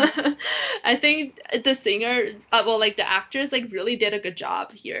it. I think the singer, well, like the actress, like really did a good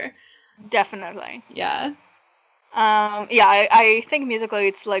job here. Definitely. Yeah. I think musically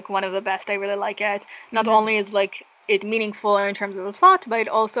it's like one of the best. I really like it. Not only is like it meaningful in terms of the plot, but it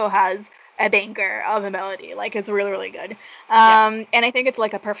also has a banger of a melody. Like it's really, really good. And I think it's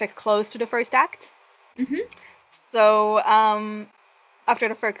like a perfect close to the first act. So after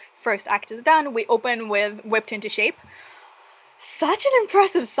the first act is done, we open with Whipped into Shape. Such an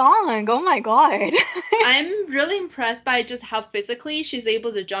impressive song. Oh my god. I'm really impressed by just how physically she's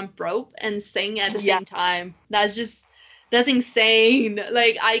able to jump rope and sing at the same time. That's insane.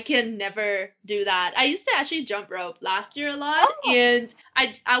 Like I can never do that. I used to actually jump rope last year a lot, and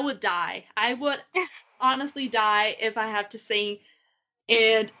I would die. I would honestly die if I had to sing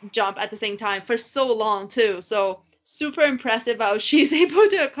and jump at the same time for so long too. So super impressive how she's able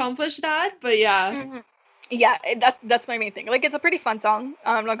to accomplish that. But yeah. Yeah, that's my main thing. Like, it's a pretty fun song.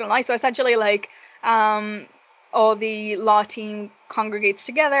 I'm not gonna lie. So essentially, like, all the law team congregates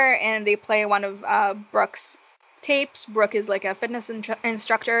together and they play one of Brooke's tapes. Brooke is like a fitness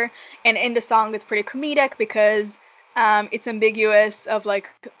instructor, and in the song, it's pretty comedic because it's ambiguous of like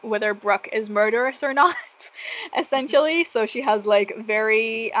whether Brooke is murderous or not, essentially. So she has like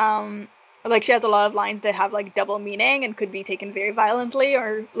very like she has a lot of lines that have like double meaning and could be taken very violently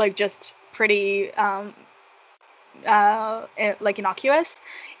or like just pretty like innocuous.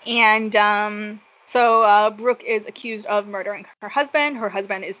 And so Brooke is accused of murdering her husband. Her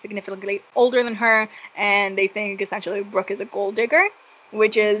husband is significantly older than her, and they think essentially Brooke is a gold digger,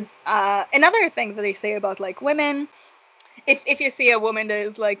 which is another thing that they say about like women. If you see a woman that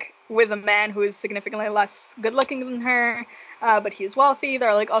is like with a man who is significantly less good looking than her, but he's wealthy,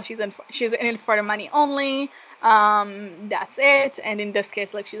 they're like, oh, she's in it for the money only. That's it. And in this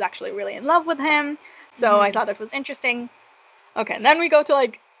case, like she's actually really in love with him. So I thought it was interesting. Okay, and then we go to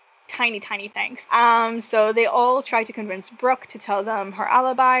like tiny things. So they all try to convince Brooke to tell them her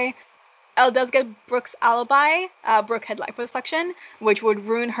alibi. Elle does get Brooke's alibi. Brooke had liposuction, which would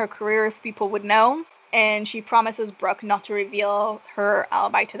ruin her career if people would know. And she promises Brooke not to reveal her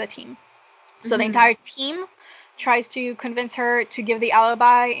alibi to the team. So the entire team tries to convince her to give the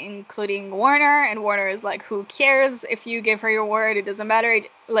alibi, including Warner. And Warner is like, who cares if you give her your word? It doesn't matter.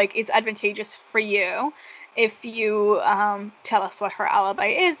 It's advantageous for you if you tell us what her alibi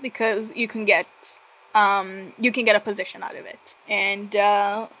is, because you can get a position out of it. And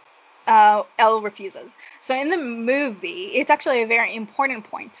Elle refuses. So in the movie, it's actually a very important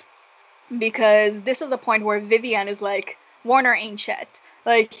point, because this is the point where Vivian is like, Warner ain't shit.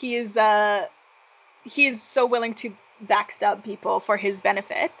 Like he is so willing to backstab people for his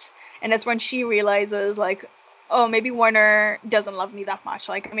benefit. And that's when she realizes like, oh, maybe Warner doesn't love me that much.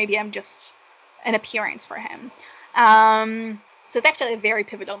 Like maybe I'm just an appearance for him. So it's actually a very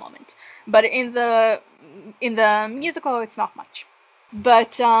pivotal moment. But in the musical, it's not much.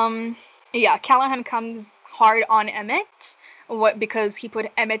 But Callahan comes hard on Emmett because he put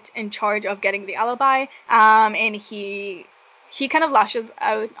Emmett in charge of getting the alibi, and he he kind of lashes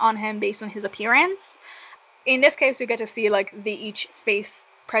out on him based on his appearance. In this case, you get to see like they each face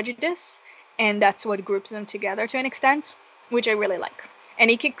prejudice, and that's what groups them together to an extent, which I really like. And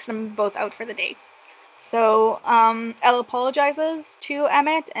he kicks them both out for the day. So Elle apologizes to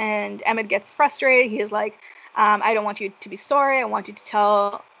Emmett, and Emmett gets frustrated. He's like, I don't want you to be sorry. I want you to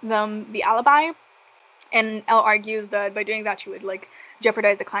tell them the alibi. And Elle argues that by doing that, she would like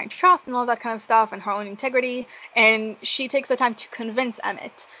jeopardize the client's trust and all that kind of stuff and her own integrity. And she takes the time to convince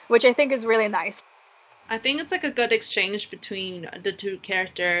Emmett, which I think is really nice. I think it's like a good exchange between the two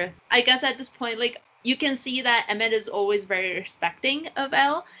characters. I guess at this point, like, you can see that Emmett is always very respecting of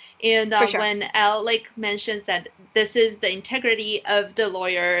Elle. And For sure. when Elle like mentions that this is the integrity of the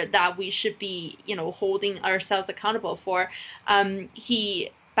lawyer that we should be, you know, holding ourselves accountable for,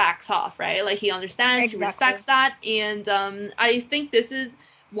 he backs off, right? Like, he understands, Exactly. he respects that. And I think this is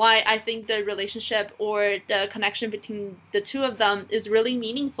why I think the relationship or the connection between the two of them is really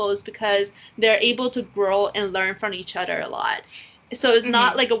meaningful, is because they're able to grow and learn from each other a lot. So it's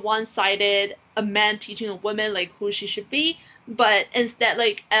not like a one-sided, a man teaching a woman like who she should be, but instead,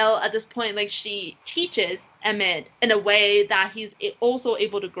 like, Elle at this point, like, she teaches Emmett in a way that he's also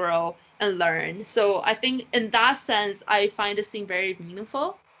able to grow and learn. So I think in that sense, I find this scene very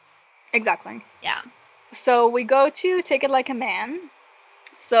meaningful. Exactly. Yeah. So we go to Take It Like a Man.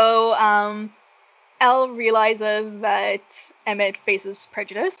 So Elle realizes that Emmett faces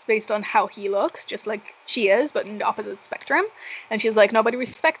prejudice based on how he looks, just like she is, but in the opposite spectrum. And she's like, nobody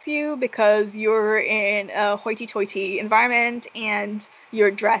respects you because you're in a hoity-toity environment and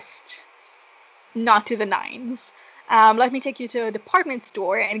you're dressed not to the nines. Let me take you to a department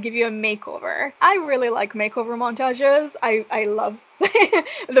store and give you a makeover. I really like makeover montages. I love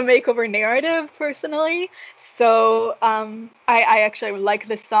the makeover narrative personally. So I actually like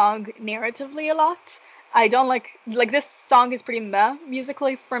this song narratively a lot. I don't like this song is pretty meh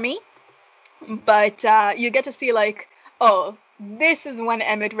musically for me, but you get to see like, oh, this is when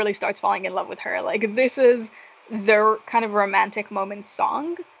Emmett really starts falling in love with her. Like, this is their kind of romantic moment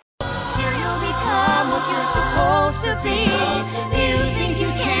song. Become what you're supposed to be. You think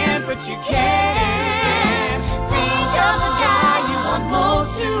you can, but you can't. Think of the guy you want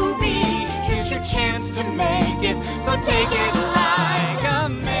most to be. Here's your chance to make it, so take it like a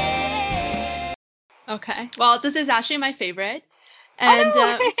man. Okay. Well, this is actually my favorite. And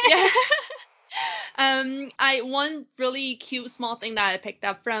yeah. One really cute small thing that I picked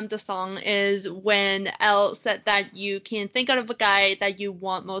up from the song is when Elle said that you can think of a guy that you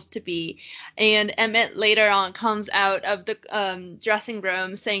want most to be, and Emmett later on comes out of the dressing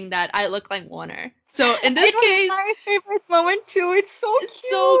room saying that I look like Warner. So in this case, my favorite moment too. It's so cute.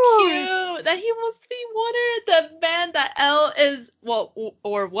 So cute that he wants to be Warner, the man that Elle is, well,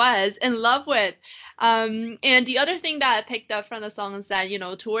 or was in love with. And the other thing that I picked up from the song is that, you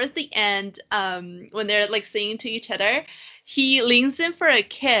know, towards the end, when they're like singing to each other, he leans in for a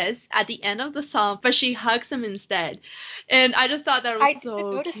kiss at the end of the song, but she hugs him instead. And I just thought that was so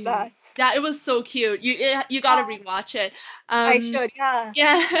didn't notice cute. that. Yeah, it was so cute. You gotta rewatch it. I should, yeah.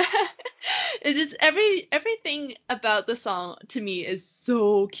 Yeah. It's just everything about the song to me is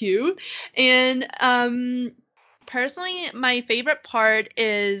so cute. And personally, my favorite part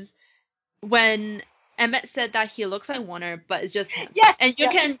is when Emmett said that he looks like Warner, but it's just him. Yes. And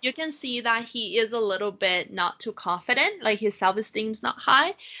yes. you can see that he is a little bit not too confident, like his self-esteem's not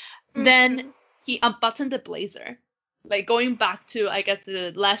high. Then he unbuttoned the blazer. Like, going back to, I guess,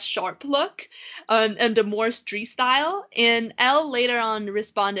 the less sharp look and the more street style. And Elle later on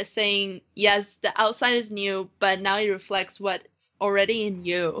responded saying, yes, the outside is new, but now it reflects what's already in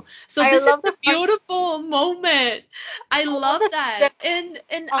you. So this is the beautiful moment. I love that. And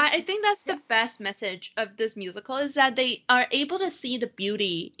I think that's the best message of this musical, is that they are able to see the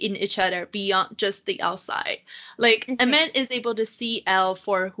beauty in each other beyond just the outside. Like, Emmett is able to see Elle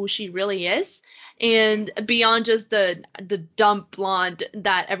for who she really is, and beyond just the dumb blonde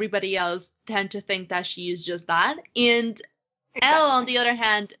that everybody else tend to think that she is just that. And Elle, on the other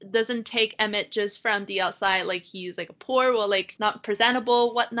hand, doesn't take Emmett just from the outside, like he's like a poor or like not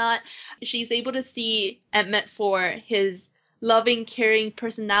presentable, whatnot. She's able to see Emmett for his loving, caring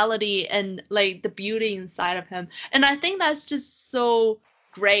personality and like the beauty inside of him. And I think that's just so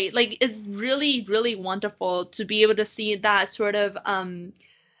great. Like, it's really, really wonderful to be able to see that sort of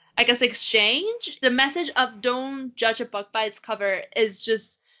I guess exchange. The message of don't judge a book by its cover is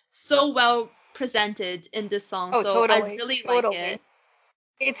just so well presented in this song. So totally, I really like it.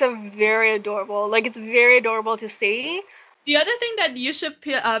 It's a very adorable. Like, it's very adorable to see. The other thing that you should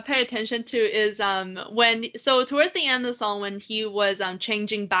pay attention to is towards the end of the song when he was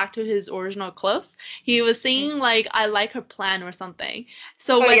changing back to his original clothes, he was singing like "I like her plan" or something.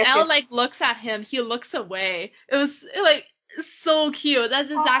 So Oh, when yes, Elle yes. like looks at him, he looks away. It was like so cute.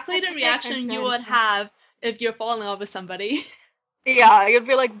 That's exactly the reaction you would have if you're falling in love with somebody. Yeah, you'd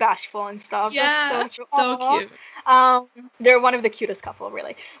be like bashful and stuff. That's Yeah, so true. so Aw. cute. They're one of the cutest couple,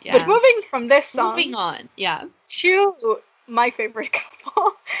 really. But Yeah. moving from this Moving song on. Yeah. to my favorite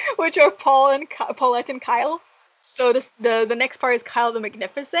couple, which are Paulette and Kyle. So the next part is Kyle the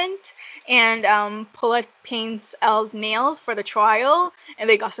Magnificent, and Paulette paints Elle's nails for the trial, and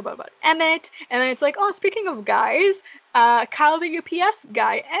they gossip about Emmett, and then it's like, oh, speaking of guys, Kyle the UPS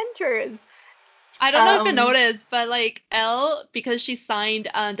guy enters. I don't know if you Um, noticed, but like Elle, because she signed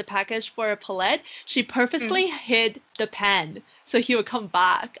the package for Paulette, she mm. purposely hid the pen so he would come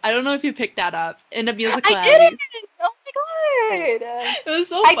back. I don't know if you picked that up in the musical I at didn't. least. Oh my god. It was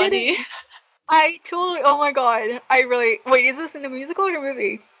so I funny. didn't. I totally. Oh my god. I really. Wait, is this in the musical or the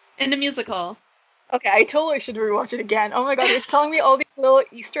movie? In the musical. Okay, I totally should rewatch it again. Oh my god, you're telling me all these little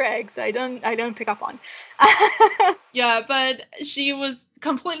Easter eggs I don't pick up on. Yeah, but she was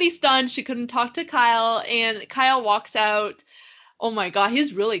completely stunned. She couldn't talk to Kyle, and Kyle walks out. Oh my god,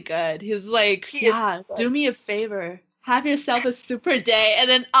 he's really good. He's like, He is yeah, good. do me a favor. Have yourself a super day. And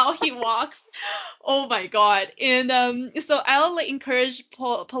then out he walks. Oh my god. And so I'll like encourage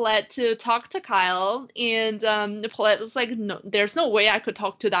Paulette to talk to Kyle. And Paulette was like, no, there's no way I could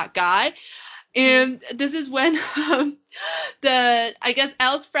talk to that guy. Mhm. And this is when I guess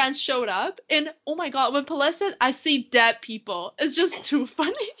Elle's friends showed up. And oh my god, when Paulette said, I see dead people, it's just too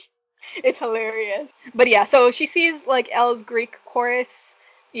funny. It's hilarious. But yeah, so she sees like Elle's Greek chorus.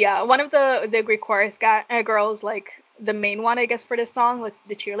 Yeah, one of the Greek chorus girls, like the main one, I guess, for this song, like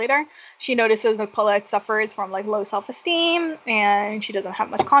the cheerleader. She notices that Paulette suffers from like low self-esteem and she doesn't have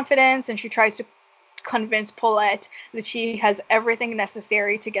much confidence, and she tries to convince Paulette that she has everything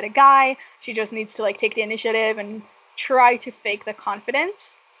necessary to get a guy. She just needs to like take the initiative and try to fake the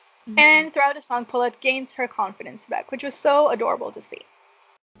confidence. Mhm. And throughout the song, Paulette gains her confidence back, which was so adorable to see.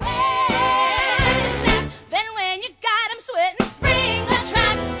 Then when you got 'em sweating, spring the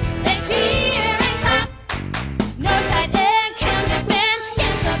trap, they cheer and clap. No tight end can defend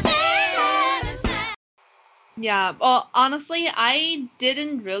against the band and snap. Yeah, well, honestly, I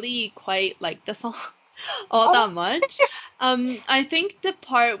didn't really quite like the song all Oh, that much. I think the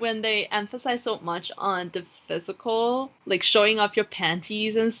part when they emphasize so much on the physical, like showing off your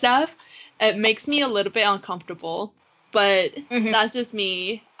panties and stuff, it makes me a little bit uncomfortable. But mhm. that's just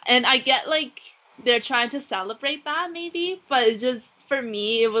me. And I get like they're trying to celebrate that maybe, but it's just for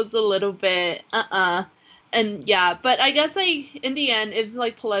me it was a little bit And yeah, but I guess like in the end, if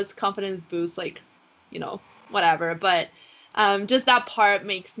like Paulette's confidence boosts, like, you know, whatever. But just that part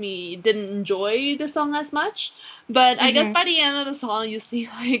makes me didn't enjoy the song as much. But I guess Mhm. by the end of the song, you see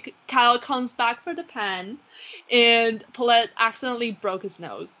like Kyle comes back for the pen, and Paulette accidentally broke his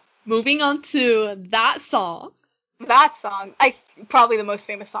nose. Moving on to that song. That song, probably the most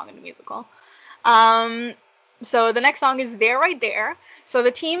famous song in the musical. Um, so the next song is There Right There. So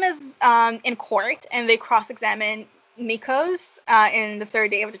the team is in court and they cross-examine Nikos in the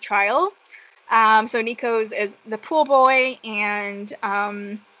third day of the trial. So Nikos is the pool boy, and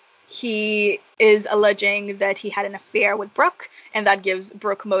he is alleging that he had an affair with Brooke, and that gives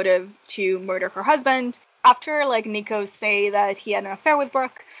Brooke motive to murder her husband. After like Nikos say that he had an affair with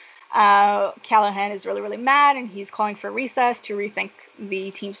Brooke, Callahan is really, really mad, and he's calling for recess to rethink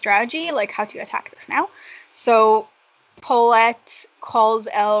the team strategy, like how to attack this now. So Paulette calls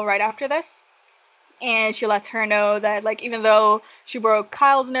Elle right after this, and she lets her know that like even though she broke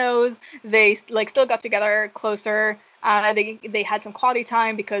Kyle's nose, they like still got together closer. They had some quality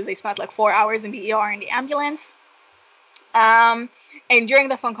time because they spent like 4 hours in the ER in the ambulance. Um, and during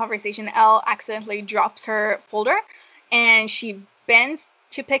the phone conversation, Elle accidentally drops her folder, and she bends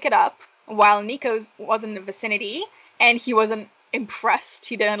to pick it up while Nikos was in the vicinity, and he wasn't impressed.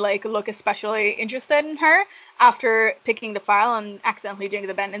 He didn't like look especially interested in her after picking the file and accidentally doing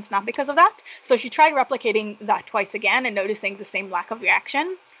the bend and snap because of that. So she tried replicating that twice again and noticing the same lack of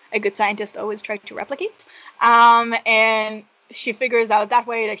reaction. A good scientist always tried to replicate. And she figures out that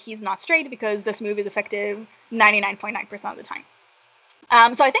way that he's not straight because this move is effective 99.9% of the time.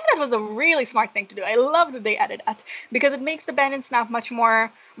 So I think that was a really smart thing to do. I love that they added that because it makes the bend and snap much more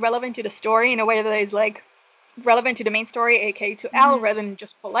relevant to the story in a way that is like relevant to the main story, aka to Elle, Mm-hmm. rather than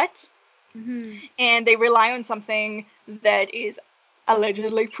just Paulette. Mm-hmm. And they rely on something that is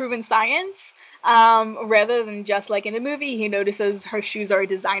allegedly proven science, rather than just like in the movie, he notices her shoes are a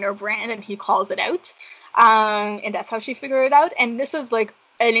designer brand and he calls it out. And that's how she figured it out. And this is like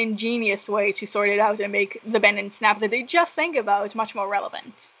an ingenious way to sort it out and make the bend and snap that they just sang about much more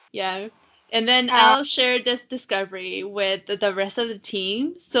relevant. Yeah. And then Elle shared this discovery with the rest of the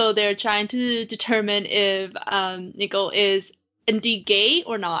team. So they're trying to determine if Nicole is indeed gay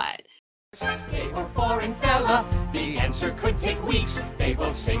or not. Gay or foreign fella, the answer could take weeks. They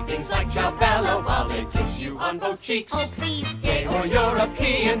both say things like ciao bella while they kiss you on both cheeks. Oh, please. Gay or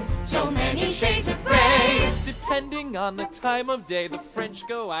European, so many shades of gray. Depending on the time of day, the French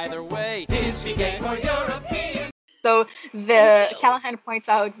go either way. Is he gay or European? So Callahan points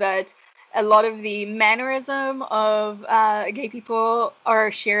out that a lot of the mannerism of gay people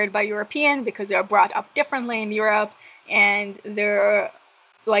are shared by European because they are brought up differently in Europe, and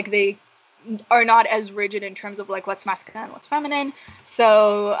they are not as rigid in terms of like what's masculine and what's feminine.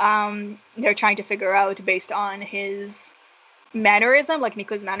 So they're trying to figure out based on his mannerism, like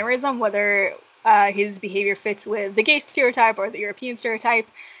Nico's mannerism, whether his behavior fits with the gay stereotype or the European stereotype,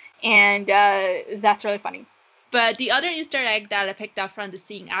 and that's really funny. But the other Easter egg that I picked up from the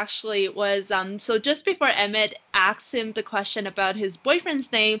scene actually was so just before Emmett asks him the question about his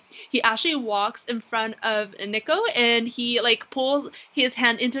boyfriend's name, he actually walks in front of Nico and he like pulls his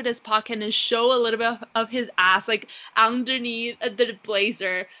hand into his pocket and show a little bit of his ass like underneath the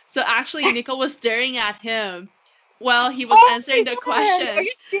blazer. So actually Nico was staring at him while he was answering the question. Are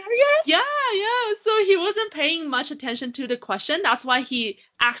you serious? Yeah. So he wasn't paying much attention to the question. That's why he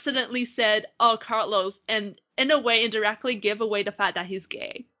accidentally said, "Oh, Carlos," and in a way indirectly give away the fact that he's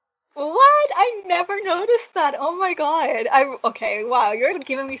gay. What? I never noticed that. Oh my god. Okay, wow, you're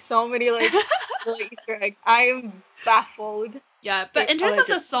giving me so many like little Easter eggs. I'm baffled. Yeah, but in terms of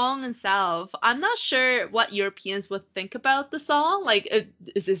the song itself, I'm not sure what Europeans would think about the song. Like,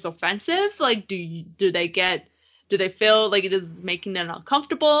 is this offensive? Like, do they feel like it is making them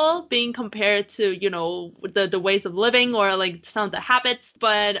uncomfortable being compared to, you know, the ways of living or like some of the habits?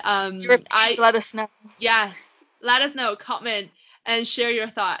 But let us know. Yes, let us know, comment, and share your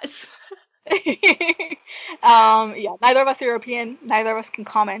thoughts. Yeah, neither of us are European, neither of us can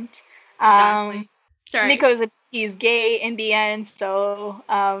comment. Exactly. Sorry. Nico's he's gay in the end, so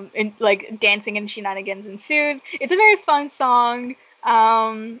in like dancing and shenanigans ensues. It's a very fun song.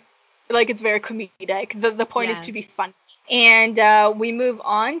 Like it's very comedic. The point is to be fun. And we move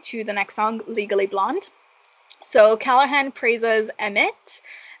on to the next song, Legally Blonde. So Callahan praises Emmett,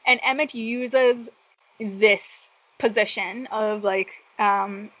 and Emmett uses this position of like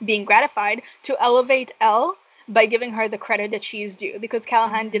being gratified to elevate Elle by giving her the credit that she is due, because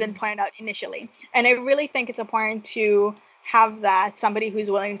Callahan didn't point it out initially. And I really think it's important to have that, somebody who's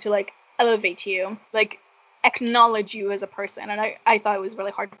willing to like elevate you, like acknowledge you as a person. And I thought it was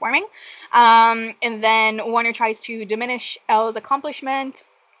really heartwarming. And then Warner tries to diminish Elle's accomplishment,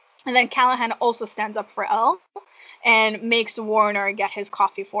 and then Callahan also stands up for Elle and makes Warner get his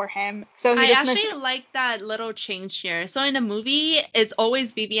coffee for him. So I actually like that little change here. So in the movie, it's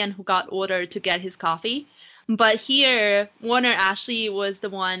always Vivian who got ordered to get his coffee. But here, Warner actually was the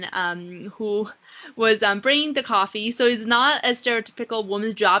one who was bringing the coffee. So it's not a stereotypical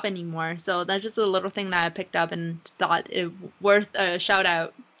woman's job anymore. So that's just a little thing that I picked up and thought it worth a shout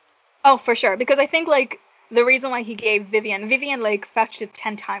out. Oh, for sure. Because I think like the reason why he gave Vivian like fetched it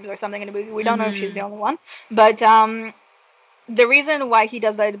 10 times or something in the movie. We don't know if she's the only one. But the reason why he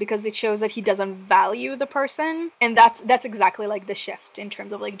does that is because it shows that he doesn't value the person. And that's exactly like the shift in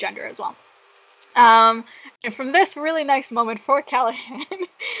terms of like gender as well. And from this really nice moment for Callahan,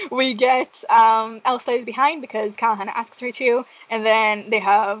 we get Elle stays behind because Callahan asks her to, and then they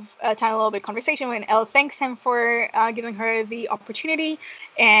have a tiny little bit conversation when Elle thanks him for giving her the opportunity,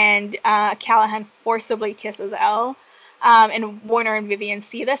 and Callahan forcibly kisses Elle, and Warner and Vivian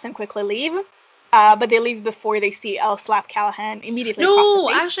see this and quickly leave. But they leave before they see Elle slap Callahan immediately. No,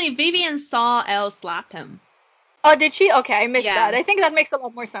 actually, Vivian saw Elle slap him. Oh, did she? Okay, I missed that. I think that makes a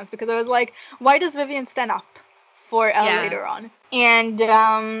lot more sense because I was like, why does Vivian stand up for Elle later on? And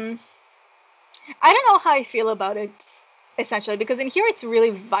I don't know how I feel about it, essentially, because in here it's really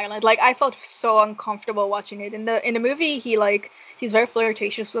violent. Like I felt so uncomfortable watching it. In the movie, he's very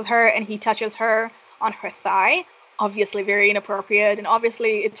flirtatious with her and he touches her on her thigh, obviously very inappropriate, and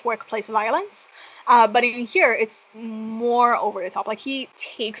obviously it's workplace violence. But in here, it's more over the top. Like, he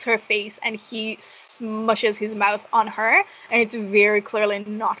takes her face and he smushes his mouth on her, and it's very clearly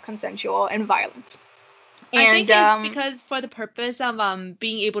not consensual and violent. And I think it's because for the purpose of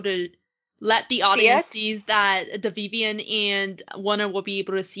being able to let the See audience it? sees that the Vivian and Warner will be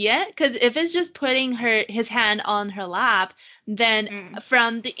able to see it. Because if it's just putting his hand on her lap, then Mm.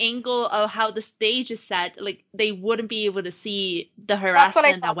 from the angle of how the stage is set, like they wouldn't be able to see the That's what I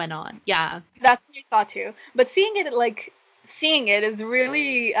harassment that thought. went on. Yeah. That's what I thought too. But seeing it is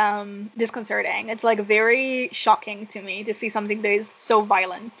really disconcerting. It's like very shocking to me to see something that is so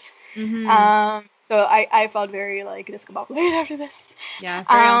violent. Mm-hmm. So I felt very like discombobulated after this. Yeah,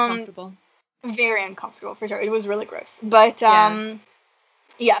 very Um, uncomfortable. very uncomfortable for sure. It was really gross. But Yeah.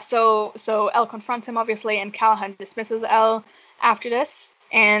 yeah, so Elle confronts him obviously, and Callahan dismisses Elle after this.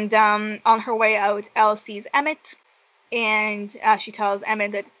 And on her way out, Elle sees Emmett, and she tells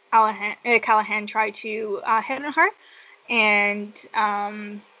Emmett that Callahan tried to hit on her, and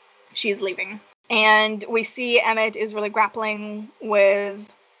she's leaving. And we see Emmett is really grappling with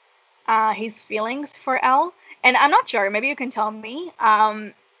his feelings for Elle. And I'm not sure, maybe you can tell me.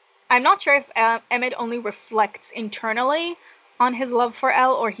 I'm not sure if Emmett only reflects internally on his love for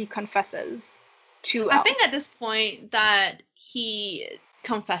Elle or he confesses to I Elle. think at this point that he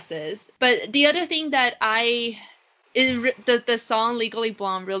confesses. But the other thing that the song Legally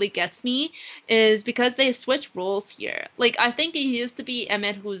Blonde really gets me is because they switch roles here. Like I think it used to be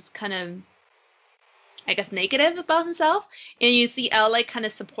Emmett who's kind of, I guess, negative about himself, and you see Elle like kind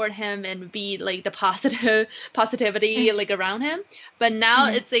of support him and be like the positivity like around him. But now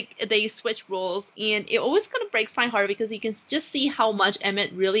Mhm. it's like they switch roles, and it always kind of breaks my heart because you can just see how much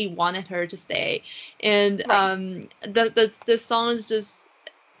Emmett really wanted her to stay, and Right. the song is just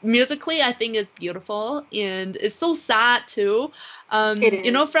musically I think it's beautiful, and it's so sad too. It You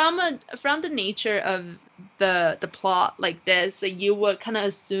is. know, from the nature of the plot like this, that you would kind of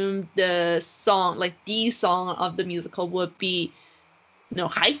assume the song, like the song of the musical, would be, you know,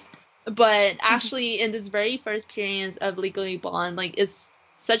 hyped. But Mhm. actually, in this very first appearance of Legally Blonde, like it's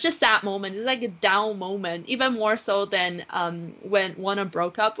such a sad moment. It's like a down moment, even more so than when Warner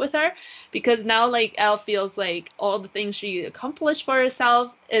broke up with her, because now like Elle feels like all the things she accomplished for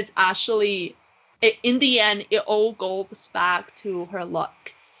herself is actually, in the end, it all goes back to her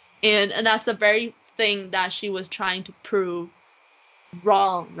luck, and that's the very thing that she was trying to prove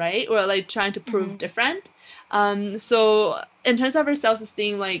wrong, right? Or like trying to prove Mhm. different. So in terms of her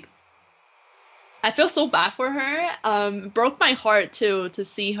self-esteem, like I feel so bad for her. Broke my heart to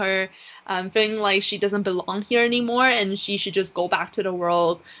see her feeling like she doesn't belong here anymore and she should just go back to the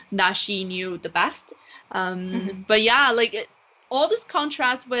world that she knew the best. Mhm. But yeah, like all this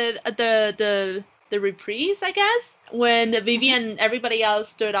contrast with the reprise, I guess, when Mhm. Vivian and everybody else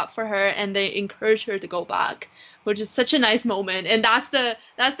stood up for her and they encouraged her to go back, which is such a nice moment. And that's the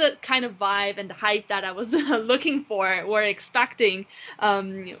kind of vibe and the hype that I was looking for or expecting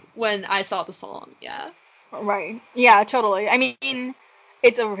when I saw the song. Yeah. Right. Yeah, totally. I mean,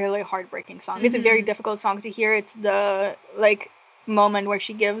 it's a really heartbreaking song. It's a very Mhm. difficult song to hear. It's the like moment where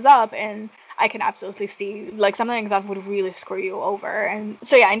she gives up, and I can absolutely see like something like that would really screw you over. And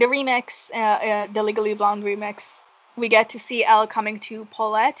so yeah, in the remix, the Legally Blonde remix, we get to see Elle coming to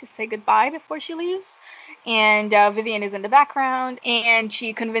Paulette to say goodbye before she leaves, and Vivian is in the background, and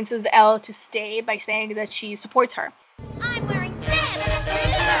she convinces Elle to stay by saying that she supports her. I'm wearing back in the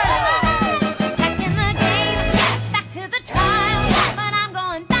game, yes. Back to the trial, yes. But I'm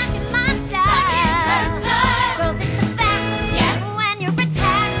going back in my style. Girls, it's a fact, yes. When you're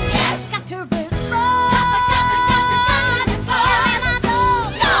attacked, yes. Got to respond. Got to respond.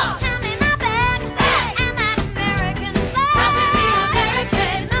 Hand me my bag, and that American flag. Got to be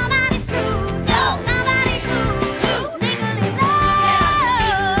American. Nobody screws, no. Nobody fools. Legally blonde.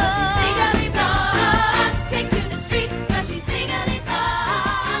 Yeah, she's legally blonde. Take to the streets, 'cause she's legally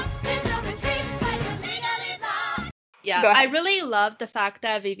blonde. There's no retreat when you're legally blonde. Yeah, Go I ahead. really love the fact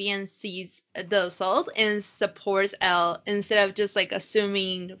that Vivian sees the assault and supports Elle instead of just like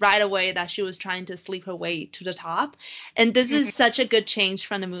assuming right away that she was trying to sleep her way to the top. And this is Mhm. such a good change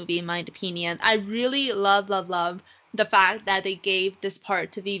from the movie, in my opinion. I really love the fact that they gave this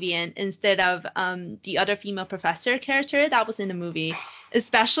part to Vivian instead of the other female professor character that was in the movie.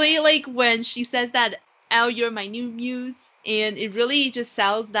 Especially like when she says that, Elle, you're my new muse. And it really just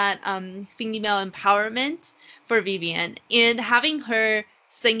sells that female empowerment for Vivian, and having her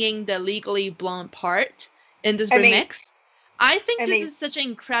singing the Legally Blonde part in this Amazing. remix, I think this Amazing. is such an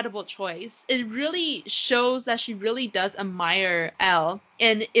incredible choice. It really shows that she really does admire Elle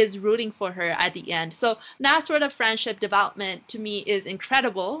and is rooting for her at the end. So that sort of friendship development to me is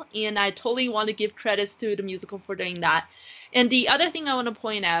incredible, and I totally want to give credits to the musical for doing that. And the other thing I want to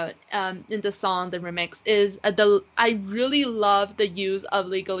point out in the song, the remix, is I really love the use of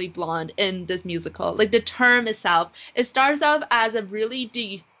Legally Blonde in this musical. Like the term itself, it starts off as a really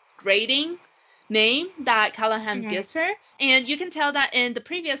degrading name that Callahan Mhm. gives her. And you can tell that in the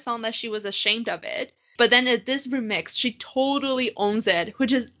previous song that she was ashamed of it. But then in this remix, she totally owns it,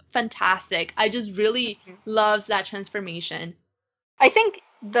 which is fantastic. I just really loves that transformation. I think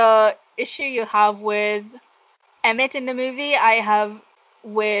the issue you have with Emmett in the movie, I have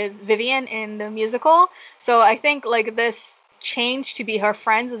with Vivian in the musical. So I think like this change to be her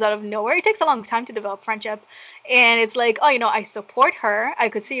friends is out of nowhere. It takes a long time to develop friendship. And it's like, oh, I support her. I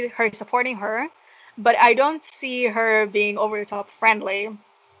could see her supporting her, but I don't see her being over the top friendly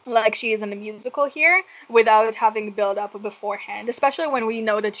like she is in the musical here without having build up beforehand, especially when we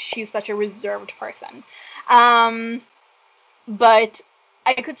know that she's such a reserved person. Um, but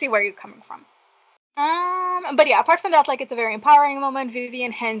I could see where you're coming from. But yeah, apart from that, like it's a very empowering moment.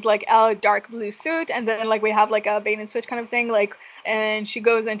 Vivian hands like a dark blue suit, and then like we have like a bait and switch kind of thing, like, and she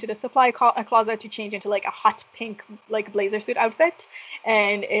goes into the supply closet to change into like a hot pink like blazer suit outfit,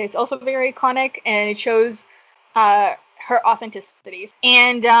 and it's also very iconic, and it shows her authenticity.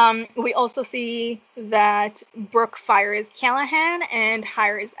 And we also see that Brooke fires Callahan and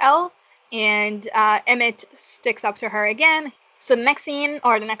hires Elle, and Emmett sticks up to her again. So the next scene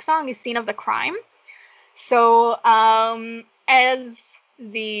or the next song is Scene of the Crime. So as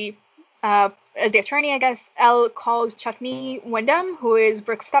the attorney, I guess, Elle calls Chutney Wyndham, who is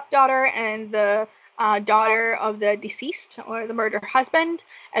Brooke's stepdaughter and the daughter of the deceased or the murdered husband,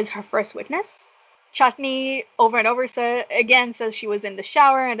 as her first witness. Chutney over and over says she was in the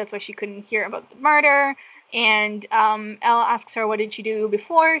shower and that's why she couldn't hear about the murder. And Elle asks her, what did she do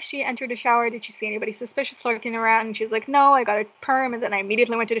before she entered the shower? Did she see anybody suspicious lurking around? And she's like, no, I got a perm and then I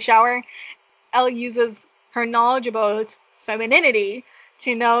immediately went to the shower. Elle uses her knowledge about femininity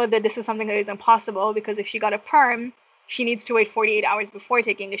to know that this is something that is impossible because if she got a perm, she needs to wait 48 hours before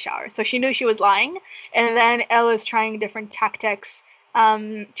taking a shower. So she knew she was lying. And then Elle is trying different tactics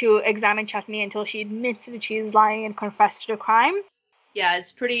to examine Chutney until she admits that she is lying and confessed to the crime. Yeah,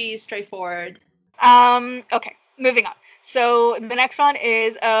 it's pretty straightforward. Okay, moving on. So the next one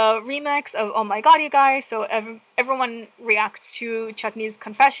is a remix of Oh My God, You Guys. So everyone reacts to Chutney's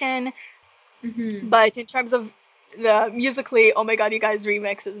confession. Mm-hmm. But in terms of the musically, Oh My God, You Guys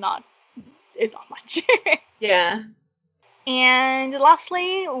remix is not much. Yeah. And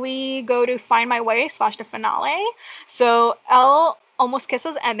lastly, we go to Find My Way / the finale. So Elle almost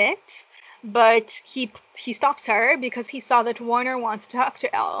kisses Emmett, but he stops her because he saw that Warner wants to talk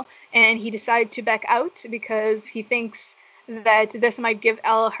to Elle, and he decided to back out because he thinks that this might give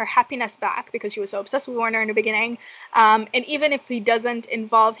Elle her happiness back because she was so obsessed with Warner in the beginning. And even if he doesn't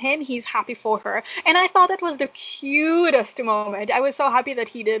involve him, he's happy for her. And I thought that was the cutest moment. I was so happy that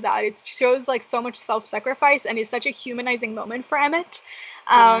he did that. It shows like so much self-sacrifice and it's such a humanizing moment for Emmett.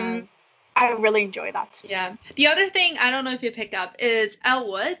 Yeah. I really enjoy that. Yeah. The other thing, I don't know if you picked up, is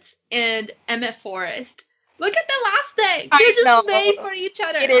Elle Woods and Emmett Forrest. Look at the last thing. They're just made for each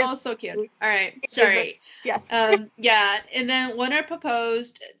other. It is. Oh, so cute. All right. Sorry. Yes. Yeah. And then Warner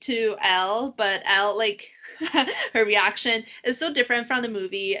proposed to Elle, but Elle, like, her reaction is so different from the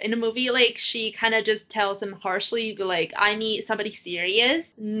movie. In the movie, like, she kind of just tells him harshly, like, I need somebody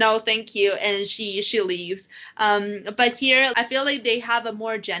serious. No, thank you. And she leaves. But here, I feel like they have a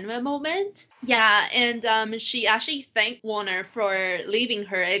more genuine moment. Yeah, and she actually thanked Warner for leaving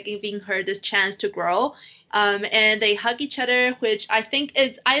her and giving her this chance to grow. And they hug each other, which I think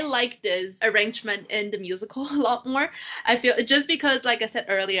I like this arrangement in the musical a lot more. I feel just because, like I said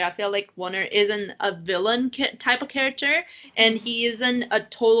earlier, I feel like Warner isn't a villain type of character, and he isn't a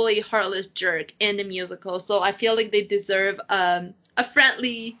totally heartless jerk in the musical. So I feel like they deserve a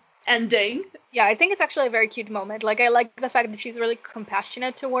friendly ending. Yeah, I think it's actually a very cute moment. Like I like the fact that she's really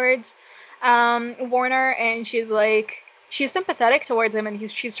compassionate towards Warner, and she's sympathetic towards him,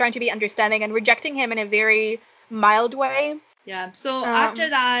 and she's trying to be understanding and rejecting him in a very mild way. Yeah. So after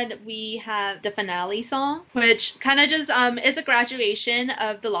that, we have the finale song, which kind of just is a graduation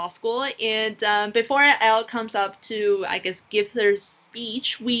of the law school. And before Elle comes up to, I guess, give her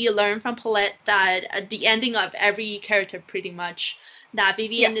speech, we learn from Paulette that at the ending of every character, pretty much, that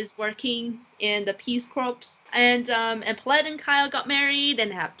Vivian is working in the Peace Corps, and Paulette and Kyle got married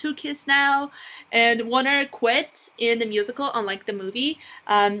and have 2 kids now. And Warner quit in the musical, unlike the movie,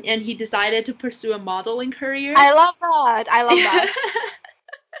 and he decided to pursue a modeling career. I love that.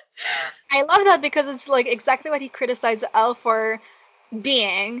 I love that because it's like exactly what he criticized Elle for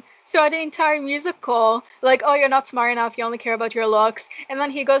being. So the entire musical, like, oh, you're not smart enough, you only care about your looks, and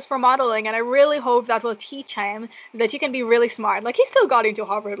then he goes for modeling, and I really hope that will teach him that you can be really smart. Like, he still got into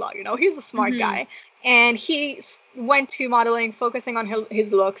Harvard Law, he's a smart guy, and he went to modeling, focusing on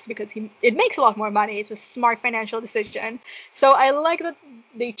his looks because it makes a lot more money. It's a smart financial decision. So I like that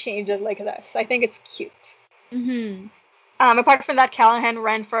they changed it like this. I think it's cute. Mm-hmm. Apart from that, Callahan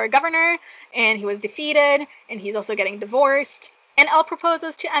ran for governor, and he was defeated, and he's also getting divorced. And Elle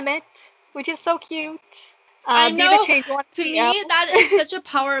proposes to Emmett, which is so cute. I Be know. the change you want To see, me, Elle. that is such a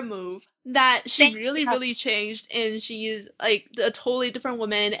power move that she Thank really, you. really changed, and she is like a totally different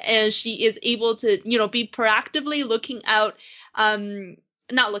woman, and she is able to, be proactively looking out,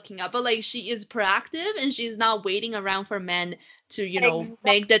 not looking out, but like she is proactive, and she's not waiting around for men to, Exactly.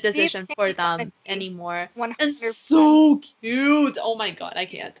 make the Be the decision change for you want to them see. anymore. 100%. And so cute. Oh my god, I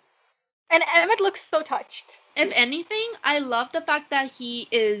can't. And Emmett looks so touched. If anything, I love the fact that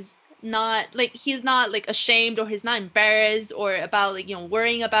he's not like ashamed, or he's not embarrassed, or about like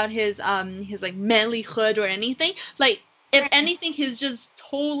worrying about his like manlyhood or anything. Like, if anything, he's just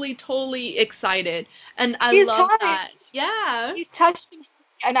totally excited, and I He's love touched. that. Yeah, He's touched,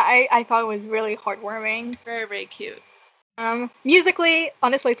 and I thought it was really heartwarming. very, very cute. Musically,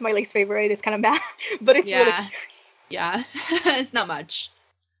 honestly, it's my least favorite. It's kind of bad, but it's really Yeah, cute. yeah. It's not much.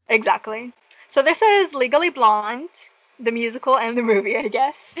 Exactly. So this is Legally Blonde, the musical and the movie, I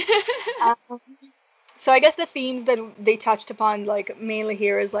guess. So I guess the themes that they touched upon, like mainly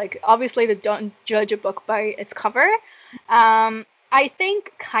here, is like obviously the don't judge a book by its cover. I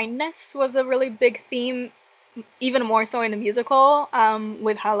think kindness was a really big theme, even more so in the musical,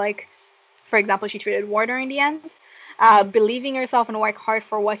 with how, like, for example, she treated Warner in the end. Believing yourself and work hard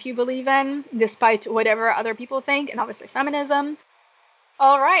for what you believe in, despite whatever other people think, and obviously feminism.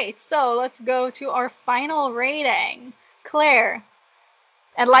 All right, so let's go to our final rating. Claire,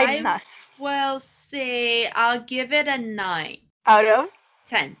 enlighten I us. will say I'll give it a 9. Out of?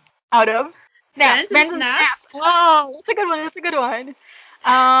 10. Out of? Snaps. Friends and Friends and snaps? snaps. Whoa, that's a good one. That's a good one.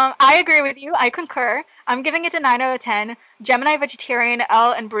 I agree with you. I concur. I'm giving it a 9 out of 10. Gemini, Vegetarian,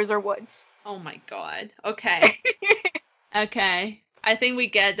 Elle, and Bruiser Woods. Oh my god. Okay. Okay. I think we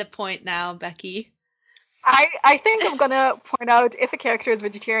get the point now, Becky. I think I'm gonna point out if a character is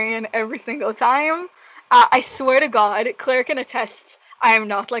vegetarian every single time. I swear to God, Claire can attest. I am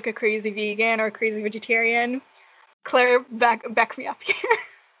not like a crazy vegan or crazy vegetarian. Claire, back me up here.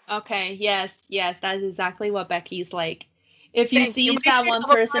 Okay, yes, that is exactly what Becky's like. If you Thank you. see But if that you one have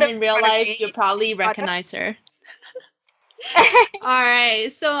avocado person in real in front of life, me, you probably avocado. recognize her. All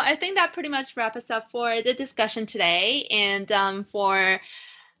right, so I think that pretty much wraps us up for the discussion today. And for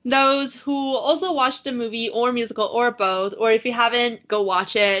those who also watched the movie or musical or both, or if you haven't, go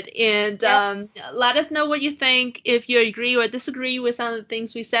watch it, and Yep. let us know what you think, if you agree or disagree with some of the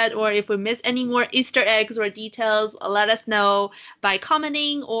things we said, or if we missed any more Easter eggs or details. Let us know by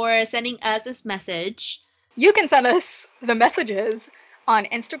commenting or sending us a message. You can send us the messages on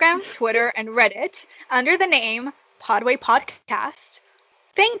Instagram, Twitter, and Reddit under the name Podway Podcast.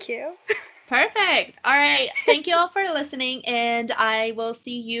 Thank you. Perfect. All right. Thank you all for listening, and I will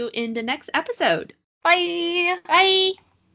see you in the next episode. Bye. Bye.